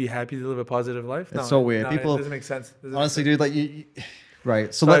shouldn't be happy to live a positive life. It's so weird. People it doesn't make sense. Honestly, dude, like you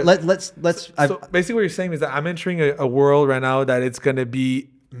right. So let's. So basically, what you're saying is that I'm entering a world right now that it's gonna be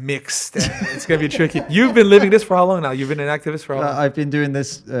mixed and it's gonna be tricky. You've been living this for how long now? You've been an activist for how long? I've been doing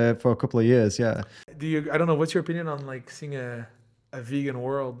this for a couple of years. Yeah. I don't know. What's your opinion on like seeing a vegan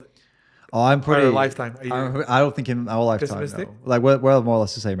world? Oh, I'm pretty. A lifetime. I don't think in our lifetime. No. Like we're more or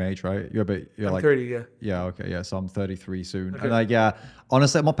less the same age, right? You're I'm like 30. Yeah. Yeah. Okay. Yeah. So I'm 33 soon. Okay. And like, yeah.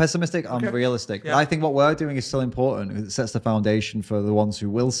 Honestly, I'm more pessimistic. I'm realistic. Yeah. But I think what we're doing is still important. It sets the foundation for the ones who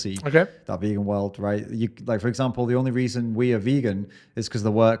will see that vegan world, right? Like for example, the only reason we are vegan is because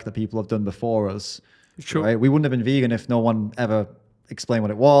the work that people have done before us. True. Right? We wouldn't have been vegan if no one ever explained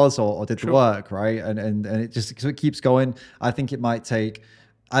what it was or did the work, right? And it just so it keeps going. I think it might take.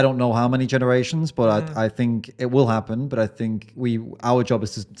 I don't know how many generations, but I think it will happen. But I think our job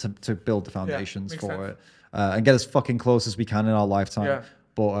is to build the foundations for it and get as fucking close as we can in our lifetime. Yeah.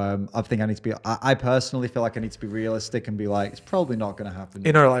 But I think I need to be. I personally feel like I need to be realistic and be like, it's probably not going to happen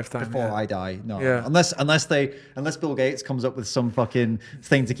in our lifetime before I die. No, Yeah. unless Bill Gates comes up with some fucking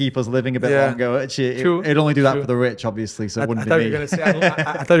thing to keep us living a bit longer. It'd only do that for the rich, obviously. So it wouldn't be me.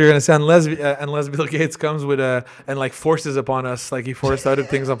 I thought you were gonna say unless Bill Gates comes with and like forces upon us, like he forced other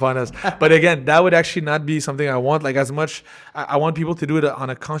things upon us. But again, that would actually not be something I want. Like as much, I want people to do it on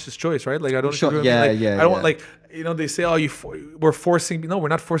a conscious choice, right? Like I don't. Sure. I don't want like. They say, "Oh, we're forcing." No, we're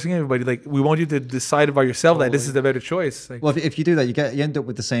not forcing anybody. Like we want you to decide by yourself that this is the better choice. Like, well, if you do that, you end up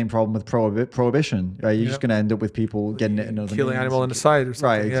with the same problem with prohibition. Right? You're just going to end up with people getting it another killing animal on the side or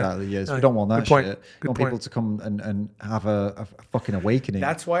something. Right? Exactly. Yes. We don't want that shit. We want people to come and have a fucking awakening.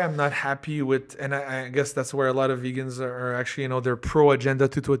 That's why I'm not happy with, and I guess that's where a lot of vegans are actually. They're pro agenda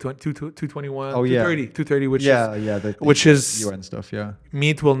 221, 230, which is UN stuff. Yeah.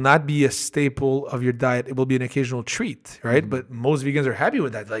 Meat will not be a staple of your diet. It will be an occasional treat, right? But most vegans are happy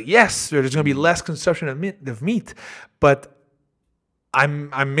with that. Like, yes, there's going to be less consumption of meat, but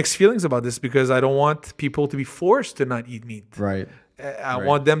I'm mixed feelings about this because I don't want people to be forced to not eat meat. Right. I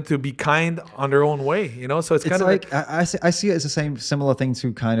want them to be kind on their own way, So it's kind of like I see it as the similar thing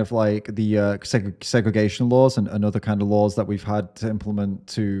to kind of like the segregation laws and other kind of laws that we've had to implement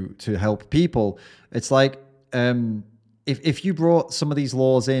to help people. It's like if you brought some of these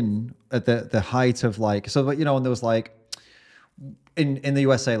laws in at the height of like, so and there was like in the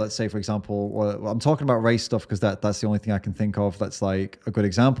USA, let's say, for example, well, I'm talking about race stuff because that's the only thing I can think of that's like a good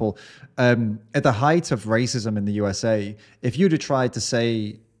example. At the height of racism in the USA, if you'd have tried to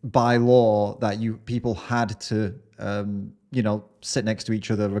say by law that people had to sit next to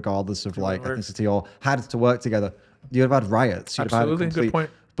each other regardless of like ethnicity or had to work together, you'd have had riots. Absolutely, good point.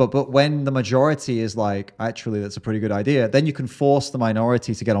 But when the majority is like, actually, that's a pretty good idea, then you can force the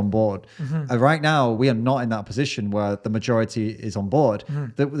minority to get on board. And right now, we are not in that position where the majority is on board.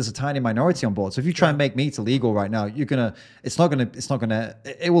 There's a tiny minority on board. So if you try and make meat illegal right now, it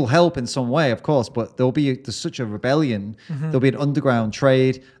will help in some way, of course, but there's such a rebellion. There'll be an underground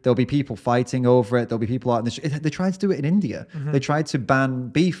trade. There'll be people fighting over it. There'll be people out in they tried to do it in India. They tried to ban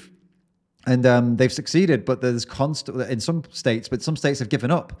beef. And they've succeeded, but there's constant in some states, but some states have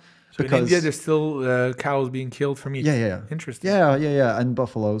given up. So in India, there's still cows being killed for meat. Yeah. Interesting. Yeah, and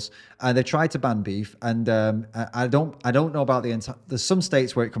buffaloes. And they tried to ban beef, and I don't know about there's some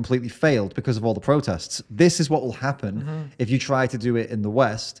states where it completely failed because of all the protests. This is what will happen if you try to do it in the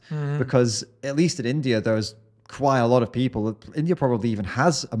West, because at least in India, there's quite a lot of people. India probably even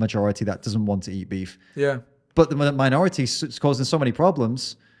has a majority that doesn't want to eat beef. Yeah. But the minority is causing so many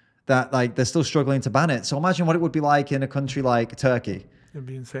problems that like they're still struggling to ban it. So imagine what it would be like in a country like Turkey. It'd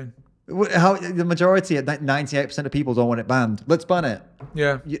be insane. How the majority, 98% of people don't want it banned. Let's ban it.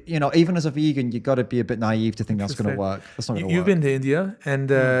 Yeah. Even as a vegan, you got to be a bit naive to think that's going to work. That's not going to work. You've been to India,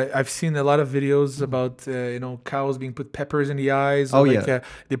 and I've seen a lot of videos about cows being put peppers in the eyes.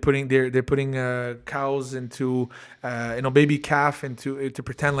 They're putting cows into baby calf to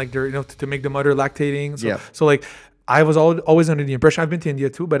pretend like they're to make the mother lactating. So like. I was always under the impression, I've been to India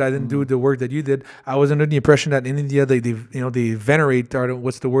too, but I didn't do the work that you did. I was under the impression that in India they venerate, or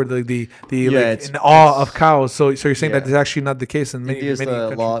what's the word, like the like in awe of cows. So you're saying that is actually not the case in many countries.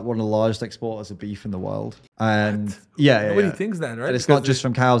 One of the largest exporters of beef in the world, and nobody thinks that, right? And it's not just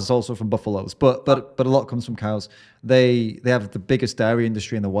from cows; it's also from buffaloes. But a lot comes from cows. They have the biggest dairy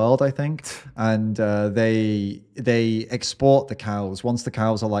industry in the world, I think, and they export the cows. Once the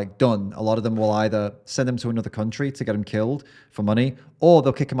cows are like done, a lot of them will either send them to another country to get them killed for money, or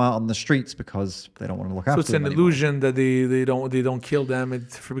they'll kick them out on the streets because they don't want to look after them. So it's an illusion that they don't kill them.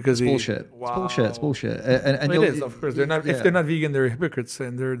 Because it's bullshit. Wow. It's bullshit. And it is, of course. They're not. If they're not vegan, they're hypocrites,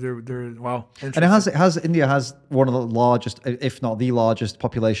 and they're wow. And India has one of the largest, if not the largest,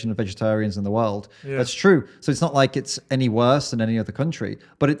 population of vegetarians in the world. Yeah. That's true. So it's not like it's any worse than any other country,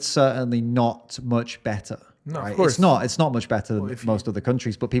 but it's certainly not much better. No, right? Of course. It's not much better than most other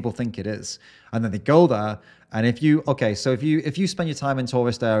countries, but people think it is. And then they go there, and if you spend your time in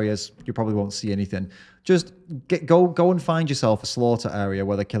tourist areas, you probably won't see anything. Just go and find yourself a slaughter area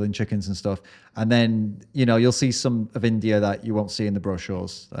where they're killing chickens and stuff, and then you'll see some of India that you won't see in the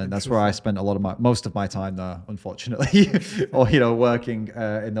brochures, and that's where I spent most of my time there, unfortunately, or working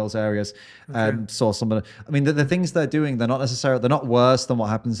in those areas. Saw some of the things they're doing. They're not worse than what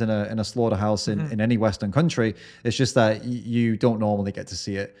happens in a slaughterhouse in any Western country. It's just that you don't normally get to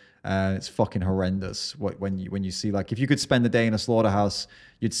see it. It's fucking horrendous when you see, like, if you could spend a day in a slaughterhouse,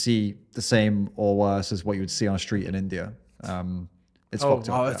 you'd see the same or worse as what you would see on a street in India. It's fucked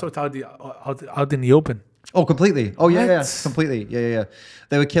up. So it's out in the open. Oh, completely. Oh, yeah, completely. Yeah.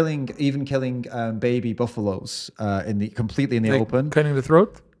 They were killing baby buffaloes completely in the open. Cutting the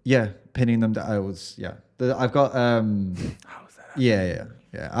throat? Yeah, pinning them down. I've got How is that? Yeah.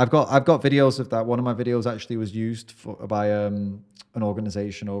 I've got videos of that. One of my videos actually was used by an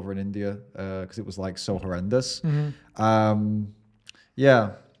organization over in India because it was like so horrendous. We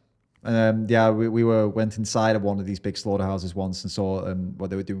went inside of one of these big slaughterhouses once and saw what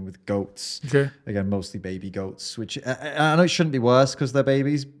they were doing with goats. Okay. Again, mostly baby goats, which I know it shouldn't be worse because they're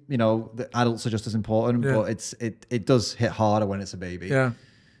babies. The adults are just as important, but it does hit harder when it's a baby.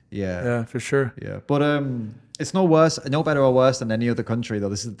 Yeah, for sure. Yeah, but it's no better or worse than any other country though.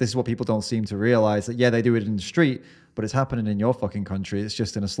 This is what people don't seem to realize, that they do it in the street, but it's happening in your fucking country. It's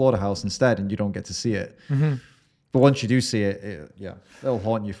just in a slaughterhouse instead, and you don't get to see it. But once you do see it, it'll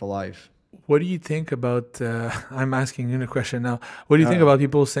haunt you for life. What do you think about? I'm asking you a question now. What do you think about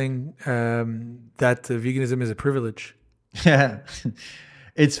people saying that veganism is a privilege? Yeah.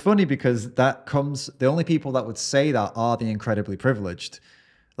 It's funny because the only people that would say that are the incredibly privileged.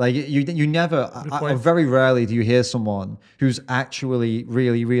 Like you never, very rarely do you hear someone who's actually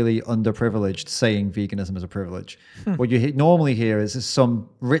really, really underprivileged saying veganism is a privilege. What you normally hear is some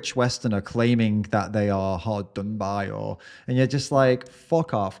rich Westerner claiming that they are hard done by, and you're just like,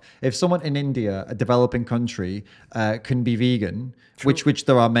 fuck off. If someone in India, a developing country, can be vegan, which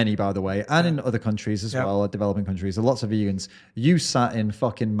there are many, by the way, and in other countries as well, developing countries, there are lots of vegans. You sat in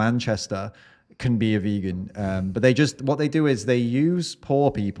fucking Manchester can be a vegan, but what they do is they use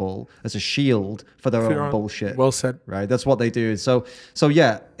poor people as a shield for their own bullshit. Well said. Right, that's what they do. So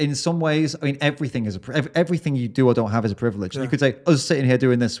yeah, in some ways, everything everything you do or don't have is a privilege. You could say, us sitting here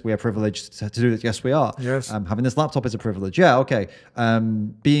doing this, we are privileged to do this. Yes, we are. Yes. Having this laptop is a privilege. Yeah, okay.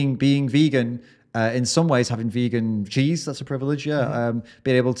 Being vegan. In some ways, having vegan cheese, that's a privilege,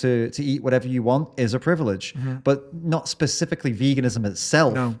 being able to eat whatever you want is a privilege, but not specifically veganism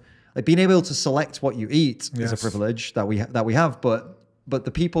itself. No. Like being able to select what you eat is a privilege that we have, but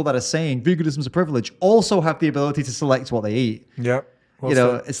the people that are saying veganism is a privilege also have the ability to select what they eat. Yeah.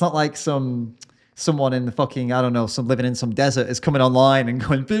 Well, it's not like someone in the fucking, I don't know, living in some desert is coming online and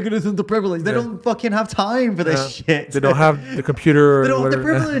going, veganism's a privilege. They don't fucking have time for this shit. They don't have the computer. They don't have the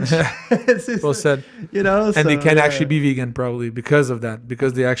privilege. Well said. And they can actually be vegan probably because of that,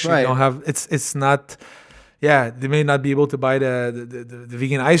 because they actually don't have, it's not... Yeah, they may not be able to buy the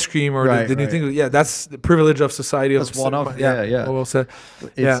vegan ice cream or the new thing. Yeah, that's the privilege of society. That's one of Well said.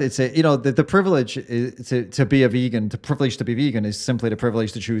 It's the privilege to be a vegan. The privilege to be vegan is simply the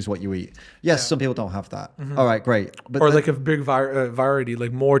privilege to choose what you eat. Yes, some people don't have that. All right, great. But like a big variety,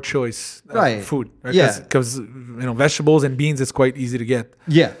 like more choice food. Right? Yeah, because vegetables and beans is quite easy to get.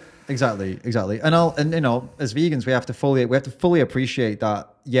 Yeah. Exactly. And as vegans, we have to fully appreciate that.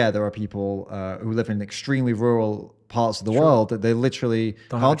 Yeah, there are people who live in extremely rural parts of the world that they literally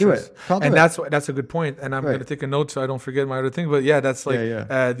Don't can't do it. And that's a good point. And I'm going to take a note so I don't forget my other thing. But yeah, that's like,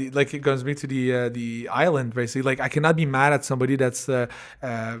 like it comes me to the island basically. Like I cannot be mad at somebody that's, sorry,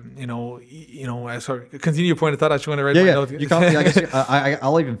 continue your point of thought. I just want to write my note. You can't. I guess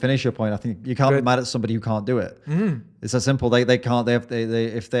I'll even finish your point. I think you can't be mad at somebody who can't do it. It's that simple. They can't.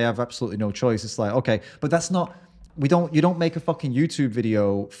 If they have absolutely no choice, it's like okay, but that's not. You don't make a fucking YouTube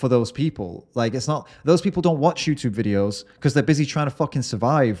video for those people. Like it's not, those people don't watch YouTube videos because they're busy trying to fucking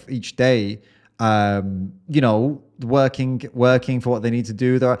survive each day. Working for what they need to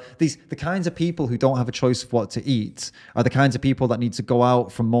do. There are the kinds of people who don't have a choice of what to eat are the kinds of people that need to go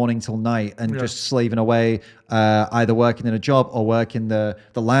out from morning till night and just slaving away, either working in a job or working the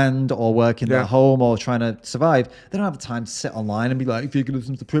land or working their home or trying to survive. They don't have time to sit online and be like,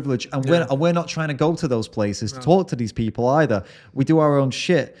 veganism's a privilege. And we're not trying to go to those places to talk to these people either. We do our own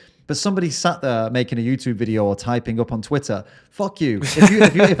shit. But somebody sat there making a YouTube video or typing up on Twitter. Fuck you.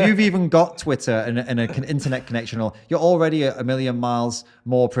 If you've even got Twitter and an internet connection, you're already a million miles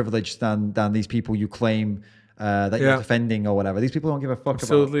more privileged than these people you claim that you're defending or whatever. These people don't give a fuck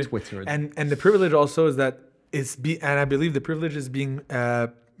about Twitter. And the privilege also is that and I believe the privilege is being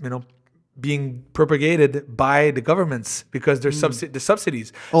being propagated by the governments because there's the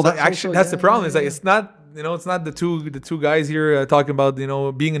subsidies. Oh, so that's the problem. Is like it's not. It's not the two guys here talking about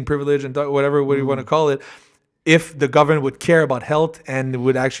being in privilege and whatever you want to call it. If the government would care about health and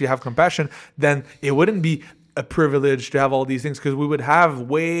would actually have compassion, then it wouldn't be a privilege to have all these things because we would have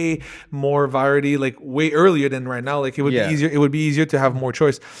way more variety, like way earlier than right now. Like it would be easier. It would be easier to have more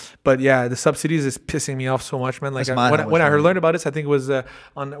choice. But yeah, the subsidies is pissing me off so much, man. Like when I learned about this, I think it was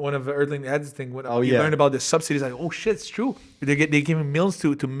on one of the Earthling Ads thing. When you learned about the subsidies, like oh shit, it's true. They give meals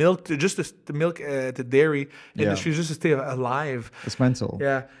to milk to milk to dairy industries just to stay alive. It's mental.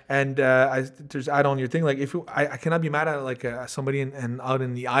 Yeah, and just add on your thing. Like if I cannot be mad at like somebody out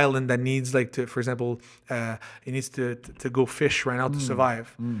in the island that needs like to, for example. It needs to go fish right now to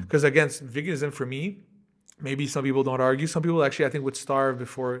survive. Because against veganism, for me, maybe some people don't argue. Some people actually, I think, would starve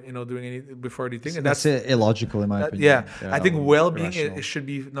before doing anything. And that's illogical in my opinion. I think well-being it should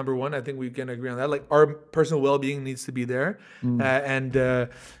be number one. I think we can agree on that. Like our personal well-being needs to be there. I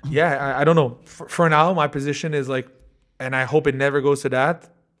don't know. For now, my position is like, and I hope it never goes to that.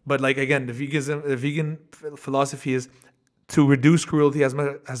 But like again, the vegan philosophy is to reduce cruelty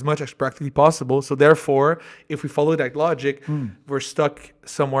as much as practically possible. So therefore, if we follow that logic, we're stuck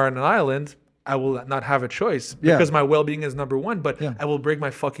somewhere on an island. I will not have a choice because my well-being is number one. But I will break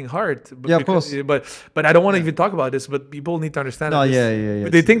my fucking heart. Of course. But I don't want to even talk about this. But people need to understand. No,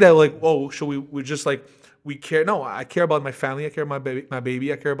 But they think that like, oh, should we just like we care? No, I care about my family. I care about my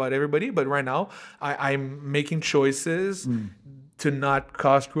baby. I care about everybody. But right now, I'm making choices. To not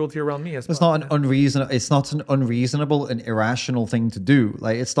cause cruelty around me as well. It's not an unreasonable and irrational thing to do.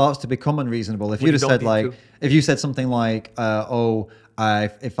 Like it starts to become unreasonable. If you said something like,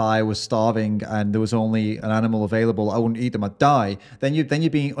 if I was starving and there was only an animal available, I wouldn't eat them, I'd die. Then you're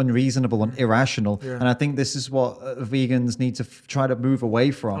being unreasonable and irrational. Yeah. And I think this is what vegans need to try to move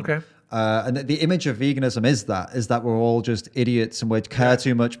away from. Okay. And the image of veganism is that we're all just idiots and we care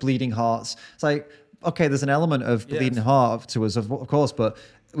too much, bleeding hearts. It's like, okay, there's an element of bleeding heart to us, of course, but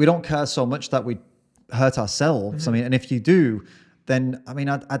we don't care so much that we hurt ourselves. I mean, and if you do, then I mean,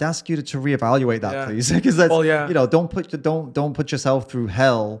 I'd ask you to reevaluate that, please, because that's don't put yourself through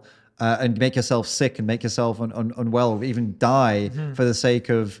hell and make yourself sick and make yourself unwell, or even die for the sake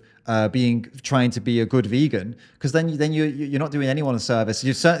of trying to be a good vegan, because then you're not doing anyone a service.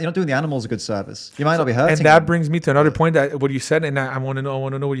 You're not doing the animals a good service. You might not be hurting. And that brings me to another point that what you said, and I want to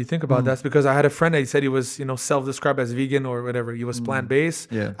know what you think about that, because I had a friend that said he was self-described as vegan or whatever. He was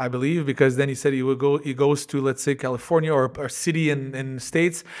plant-based, I believe, because then he said he goes to, let's say, California or a city in the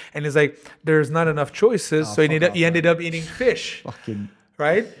States, and he's like, there's not enough choices, so he ended up eating fish.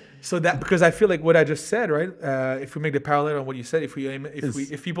 Right? So that, because I feel like what I just said, right? If we make the parallel on what you said, if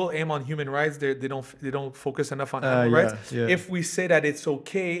people aim on human rights, they don't focus enough on animal rights. Yeah. If we say that it's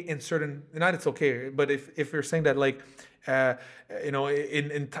okay in certain, not it's okay, but if we're saying that like,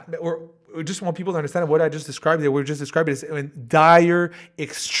 or just want people to understand what I just described there. We just described it as in dire,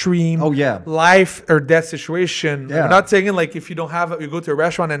 extreme, life or death situation. Yeah. We're not saying like if you don't have, you go to a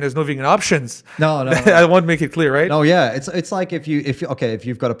restaurant and there's no vegan options. No. I want to make it clear, right? No, yeah, it's like if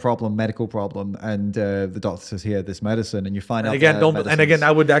you've got a medical problem, and the doctor says here this medicine, and you find out again,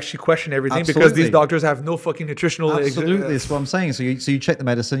 I would actually question everything because these doctors have no fucking nutritional. Absolutely, that's what I'm saying. So you check the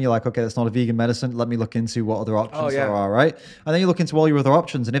medicine, you're like, okay, that's not a vegan medicine. Let me look into what other options there are, right? And then you look into all your other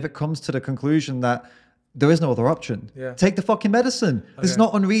options, and if it comes to the conclusion that there is no other option. Yeah. Take the fucking medicine. This is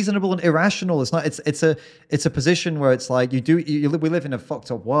not unreasonable and irrational. It's not. It's a position where it's like we live in a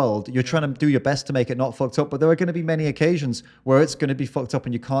fucked up world. You're trying to do your best to make it not fucked up, but there are going to be many occasions where it's going to be fucked up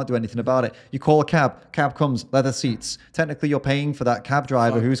and you can't do anything about it. You call a cab comes, leather seats. Technically, you're paying for that cab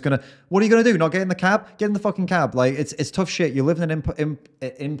driver who's gonna. What are you gonna do? Not get in the cab? Get in the fucking cab. Like it's tough shit. You live in an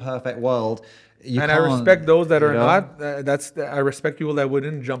imperfect world. I respect those that are not. I respect people that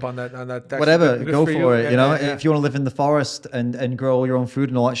wouldn't jump on that taxi. Whatever, go for it. If you want to live in the forest and grow all your own food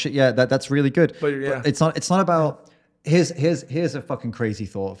and all that shit, that's really good. But it's not about. Here's a fucking crazy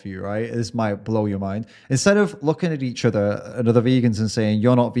thought for you, right? This might blow your mind. Instead of looking at each other and other vegans and saying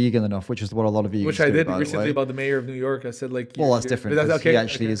you're not vegan enough, which is what a lot of vegans which I did recently about the mayor of New York. I said like, well, that's different. He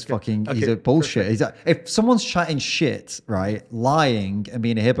actually is fucking. He's a bullshit. If someone's chatting shit, right, lying and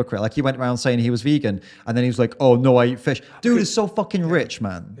being a hypocrite, like he went around saying he was vegan and then he was like, oh no, I eat fish. Dude is so fucking rich,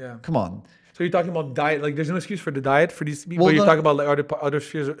 man. Yeah. Come on. So you're talking about diet, like there's no excuse for the diet for these people. Well, you're talking about like other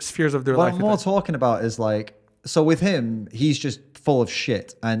spheres of their life. What I'm more talking about is like. So with him, he's just full of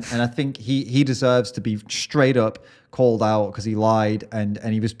shit, and I think he deserves to be straight up called out because he lied and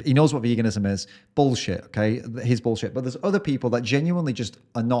he knows what veganism is. Bullshit, okay? His bullshit. But there's other people that genuinely just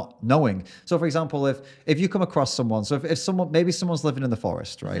are not knowing. So for example, if you come across someone, so if someone's living in the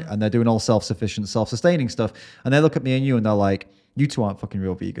forest, right, and they're doing all self-sufficient, self-sustaining stuff, and they look at me and you and they're like, you two aren't fucking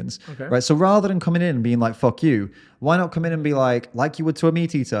real vegans, right? So rather than coming in and being like, fuck you, why not come in and be like you would to a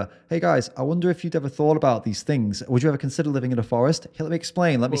meat eater, hey guys, I wonder if you'd ever thought about these things. Would you ever consider living in a forest? Here, let me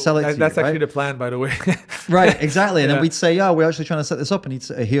explain. Let me sell it to you. That's actually right? the plan, by the way. Right, exactly. And then we'd say, yeah, we're actually trying to set this up. And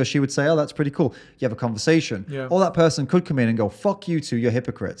he or she would say, oh, that's pretty cool. You have a conversation. Yeah. Or that person could come in and go, fuck you two, you're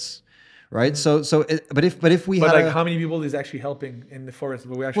hypocrites. Right. But if we had how many people is actually helping in the forest?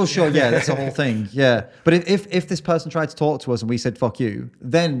 But we actually that's the whole thing. Yeah. But if this person tried to talk to us and we said fuck you,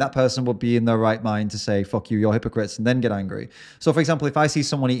 then that person would be in their right mind to say fuck you, you're hypocrites, and then get angry. So for example, if I see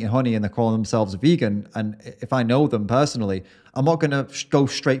someone eating honey and they're calling themselves a vegan, and if I know them personally, I'm not going to go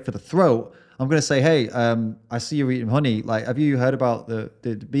straight for the throat. I'm going to say, hey, I see you eating honey. Like, have you heard about the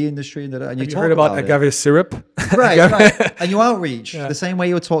bee industry? And you talk heard about agave syrup? Right. And you outreach the same way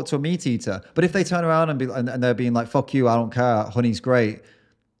you would talk to a meat eater. But if they turn around and they're being like, fuck you, I don't care, honey's great,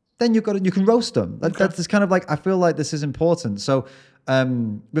 then you can roast them. That's kind of like, I feel like this is important. So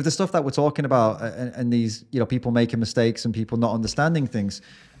with the stuff that we're talking about and these, people making mistakes and people not understanding things,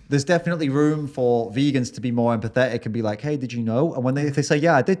 there's definitely room for vegans to be more empathetic and be like, hey, did you know? And if they say,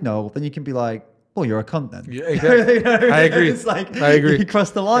 yeah, I did know, then you can be like, well, you're a cunt then. Yeah, exactly. I agree. It's like, I agree. You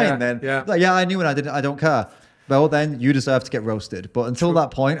crossed the line then. Yeah. Like, yeah, I knew and I didn't. I don't care. Well, then you deserve to get roasted. But until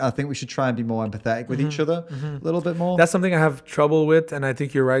that point, I think we should try and be more empathetic with each other a little bit more. That's something I have trouble with, and I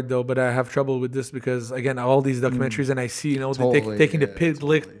think you're right though. But I have trouble with this because again, all these documentaries, and I see, taking the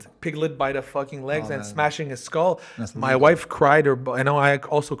piglet by the fucking legs and smashing his skull. My wife cried, I know I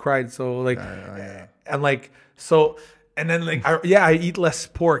also cried. So like, and like so. And then like, I eat less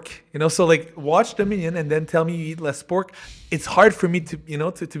pork, So like, watch Dominion and then tell me you eat less pork. It's hard for me to,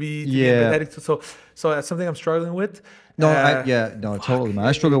 to be empathetic. So that's something I'm struggling with. Totally, man.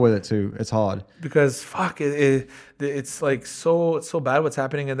 I struggle with it too. It's hard because it's like so bad what's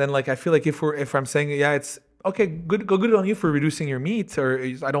happening. And then like, I feel like if I'm saying, it's okay, good on you for reducing your meat, or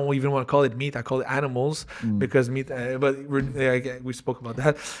I don't even want to call it meat. I call it animals because meat. But we spoke about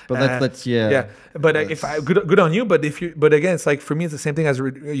that. But let's. But if good on you. But but again, it's like for me, it's the same thing as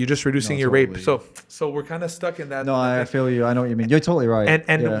you're just reducing your rape. So we're kind of stuck in that. No, I feel you. I know what you mean. You're totally right.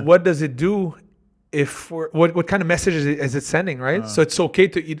 And what does it do? What kind of message is it sending? Right. So it's okay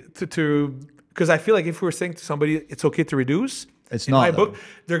to eat to because I feel like if we're saying to somebody it's okay to reduce. It's in not my book.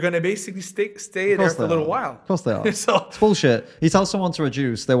 They're gonna basically stay there for a little while. Of course they are. So it's bullshit. You tell someone to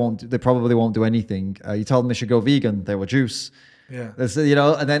reduce, they probably won't do anything. You tell them they should go vegan, they reduce. Yeah.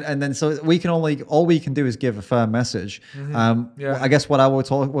 And then so all we can do is give a firm message. I guess what I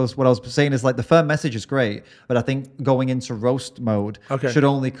was saying is like the firm message is great, but I think going into roast mode should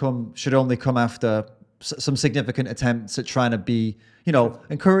only come after some significant attempts at trying to be,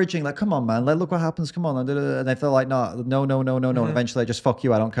 encouraging, like, come on, man, look what happens, come on. And if they're like, no. And eventually I just fuck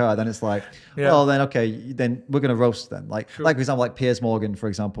you, I don't care. Then it's like, well, then, okay, then we're going to roast them. Like, for example, like Piers Morgan, for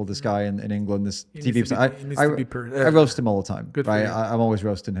example, this guy in England, this TV person, I roast him all the time, right? I'm always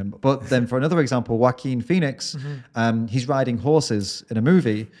roasting him. But then for another example, Joaquin Phoenix, he's riding horses in a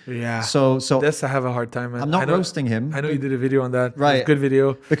movie. Yeah. So this I have a hard time, man. I'm not roasting him. I know you did a video on that. Right. Good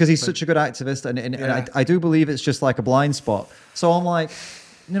video. Because he's such a good activist. And I do believe it's just like a blind spot. So I'm like,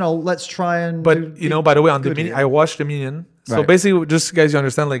 let's try and. But by the way, on Dominion, I watched Dominion. So basically, just guys, you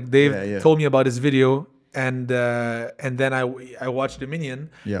understand, like Dave told me about his video, and then I watched Dominion.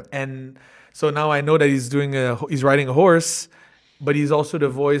 Yeah. And So now I know that he's riding a horse, but he's also the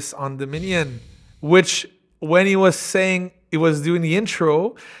voice on the Minion, which when he was doing the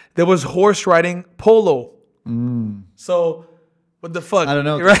intro, there was horse riding polo. So what the fuck? I don't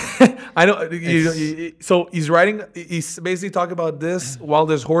know. Right? I know. So he's basically talking about this while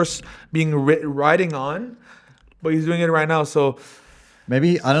there's horse being riding on, but he's doing it right now. So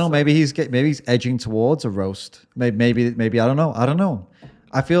maybe I don't know. Maybe he's edging towards a roast. Maybe I don't know. I don't know.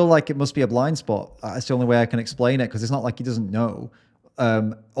 I feel like it must be a blind spot. That's the only way I can explain it, because it's not like he doesn't know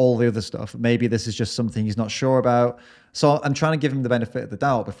all the other stuff. Maybe this is just something he's not sure about. So I'm trying to give him the benefit of the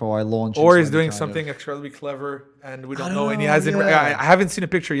doubt before I launch. Or he's doing something incredibly clever and we don't know. And he hasn't. I haven't seen a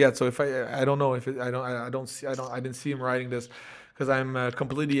picture yet, so if I don't know if it, I didn't see him writing this. Because I'm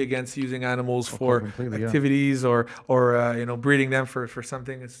completely against using animals for activities or breeding them for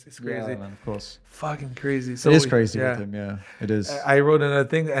something. It's crazy. Yeah, man, of course. Fucking crazy. So it is crazy with him. Yeah, it is. I wrote another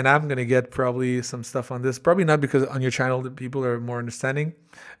thing, and I'm gonna get probably some stuff on this. Probably not, because on your channel the people are more understanding.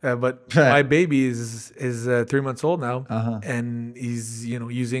 But my baby is 3 months old now, and he's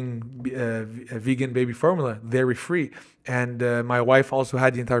using a vegan baby formula, dairy free. And my wife also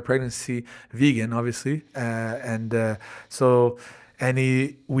had the entire pregnancy vegan, obviously,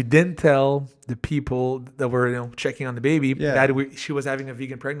 we didn't tell the people that were checking on the baby that she was having a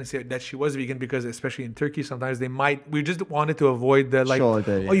vegan pregnancy, that she was vegan, because especially in Turkey sometimes we just wanted to avoid the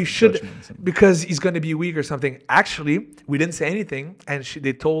you should, because he's going to be weak or something. Actually, we didn't say anything, and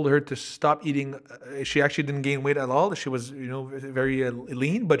they told her to stop eating. She actually didn't gain weight at all. She was very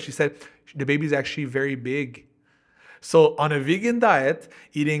lean, but she said the baby's actually very big. So on a vegan diet,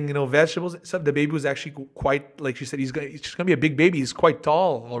 eating vegetables, stuff, the baby was actually quite, like she said, he's just gonna be a big baby. He's quite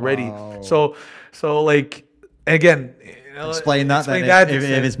tall already. Wow. So like, again, explain that if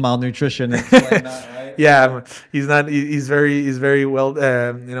it's malnutrition. Explain that, right? Yeah, he's not. He's very well.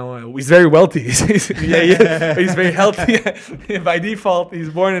 He's very wealthy. He's very healthy by default. He's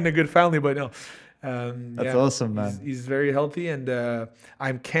born in a good family, but no. That's awesome, man. He's very healthy, and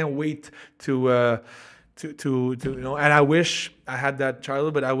I can't wait to and I wish I had that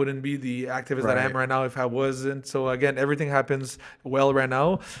childhood, but I wouldn't be the activist that I am right now if I wasn't. So again, everything happens well right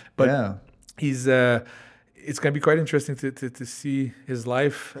now, but he's it's gonna be quite interesting to see his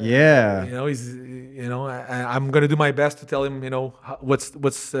life. I'm gonna do my best to tell him what's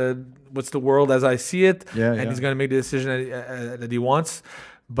the world as I see it, and he's gonna make the decision that he wants.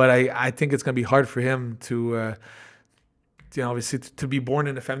 But I think it's gonna be hard for him to obviously to be born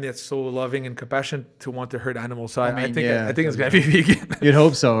in a family that's so loving and compassionate to want to hurt animals. So I think it's gonna be vegan. You'd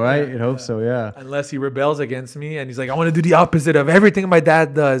hope so, right? You'd hope so, yeah. Unless he rebels against me and he's like, I want to do the opposite of everything my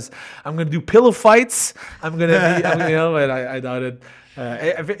dad does. I'm gonna do pillow fights. But I doubt it.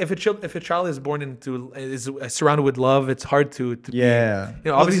 If a child is born is surrounded with love, it's hard to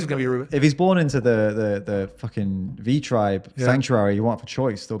obviously he's gonna be. If he's born into the fucking V tribe sanctuary you want for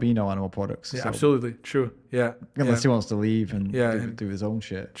choice, there'll be no animal products. Yeah, absolutely true. Yeah, unless he wants to leave and do his own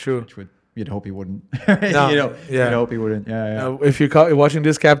shit. True. Which you'd hope he wouldn't. You'd hope he wouldn't. Yeah. If you're watching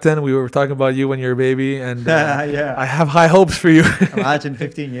this, Captain, we were talking about you when you're a baby, and I have high hopes for you. Imagine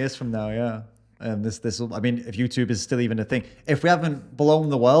 15 years from now, yeah. This will, I mean, if YouTube is still even a thing, if we haven't blown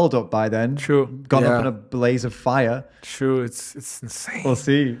the world up by then, gone up in a blaze of fire, it's insane. We'll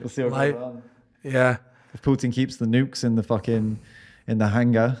see what goes on. Yeah, if Putin keeps the nukes in the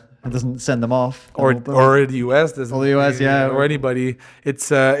hangar and doesn't send them off, or the US doesn't, or the US, or anybody,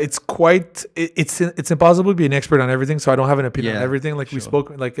 it's impossible to be an expert on everything. So I don't have an opinion on everything. Like we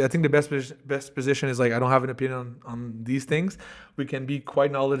spoke, like I think the best position is like I don't have an opinion on these things. We can be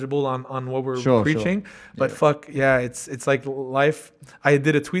quite knowledgeable on what we're preaching, but it's like life. I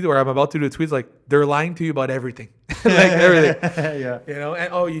did a tweet, or I'm about to do a tweet, like they're lying to you about everything, like everything.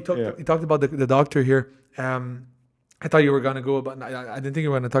 And you talked about the doctor here. I thought you were going to go about, I didn't think you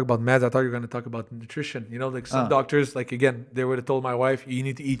were going to talk about meds. I thought you were going to talk about nutrition. Like some doctors, like again, they would have told my wife, you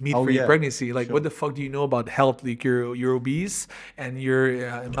need to eat meat for your pregnancy. Like what the fuck do you know about health? Like you're obese and you're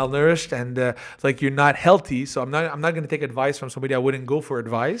malnourished and like you're not healthy. So I'm not going to take advice from somebody. I wouldn't go for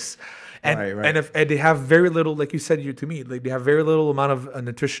advice. And if they have very little, like you said to me, like they have very little amount of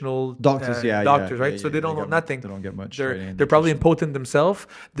nutritional doctors, right? So they don't know nothing. They don't get much. They're probably impotent themselves.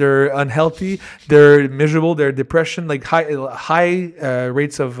 They're unhealthy. They're miserable. They're depression, like high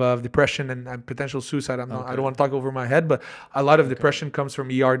rates of depression and potential suicide. I don't want to talk over my head, but a lot of depression comes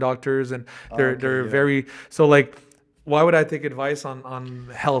from ER doctors, and they're very so like. Why would I take advice on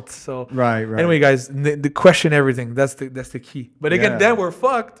health? So right. Anyway, guys, the question everything. That's the key. But again, then we're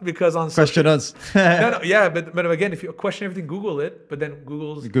fucked because on question us. But again, if you question everything, Google it. But then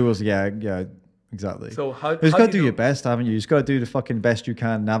Google's exactly. So you just got to do your best, haven't you? You just got to do the fucking best you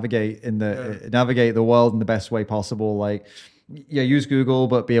can, navigate navigate the world in the best way possible. Like, yeah, use Google,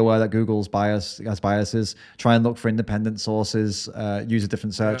 but be aware that Google's has biases. Try and look for independent sources. Use a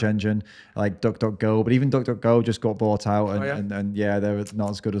different search engine like DuckDuckGo, but even DuckDuckGo just got bought out, and yeah, they're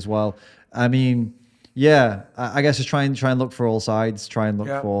not as good as well. I mean, yeah, I guess just try and look for all sides. Try and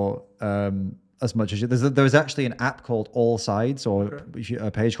look for as much as you. There's actually an app called All Sides, or a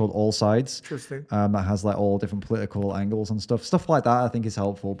page called All Sides. Interesting. That has like all different political angles and stuff like that. I think is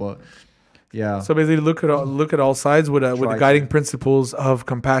helpful, but. Yeah. So basically, look at all sides with the guiding principles of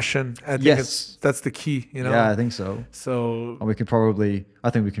compassion. I think that's the key. Yeah, I think so. So and I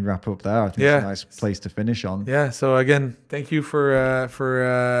think we can wrap up there. I think it's a nice place to finish on. Yeah. So again, thank you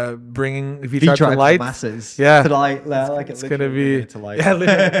for bringing V-Tribe to light. Masses. Yeah. To light. It's gonna be to light.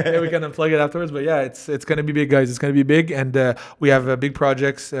 Yeah, we can unplug it afterwards. But yeah, it's gonna be big, guys. It's gonna be big, and we have big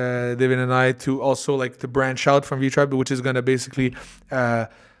projects, David and I, to also like to branch out from V-Tribe, which is gonna basically.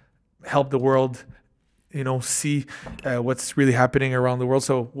 Help the world, see what's really happening around the world.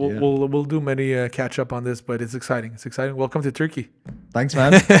 So we'll do many catch up on this, but it's exciting. Welcome to Turkey. Thanks,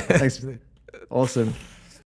 man. Thanks. Awesome.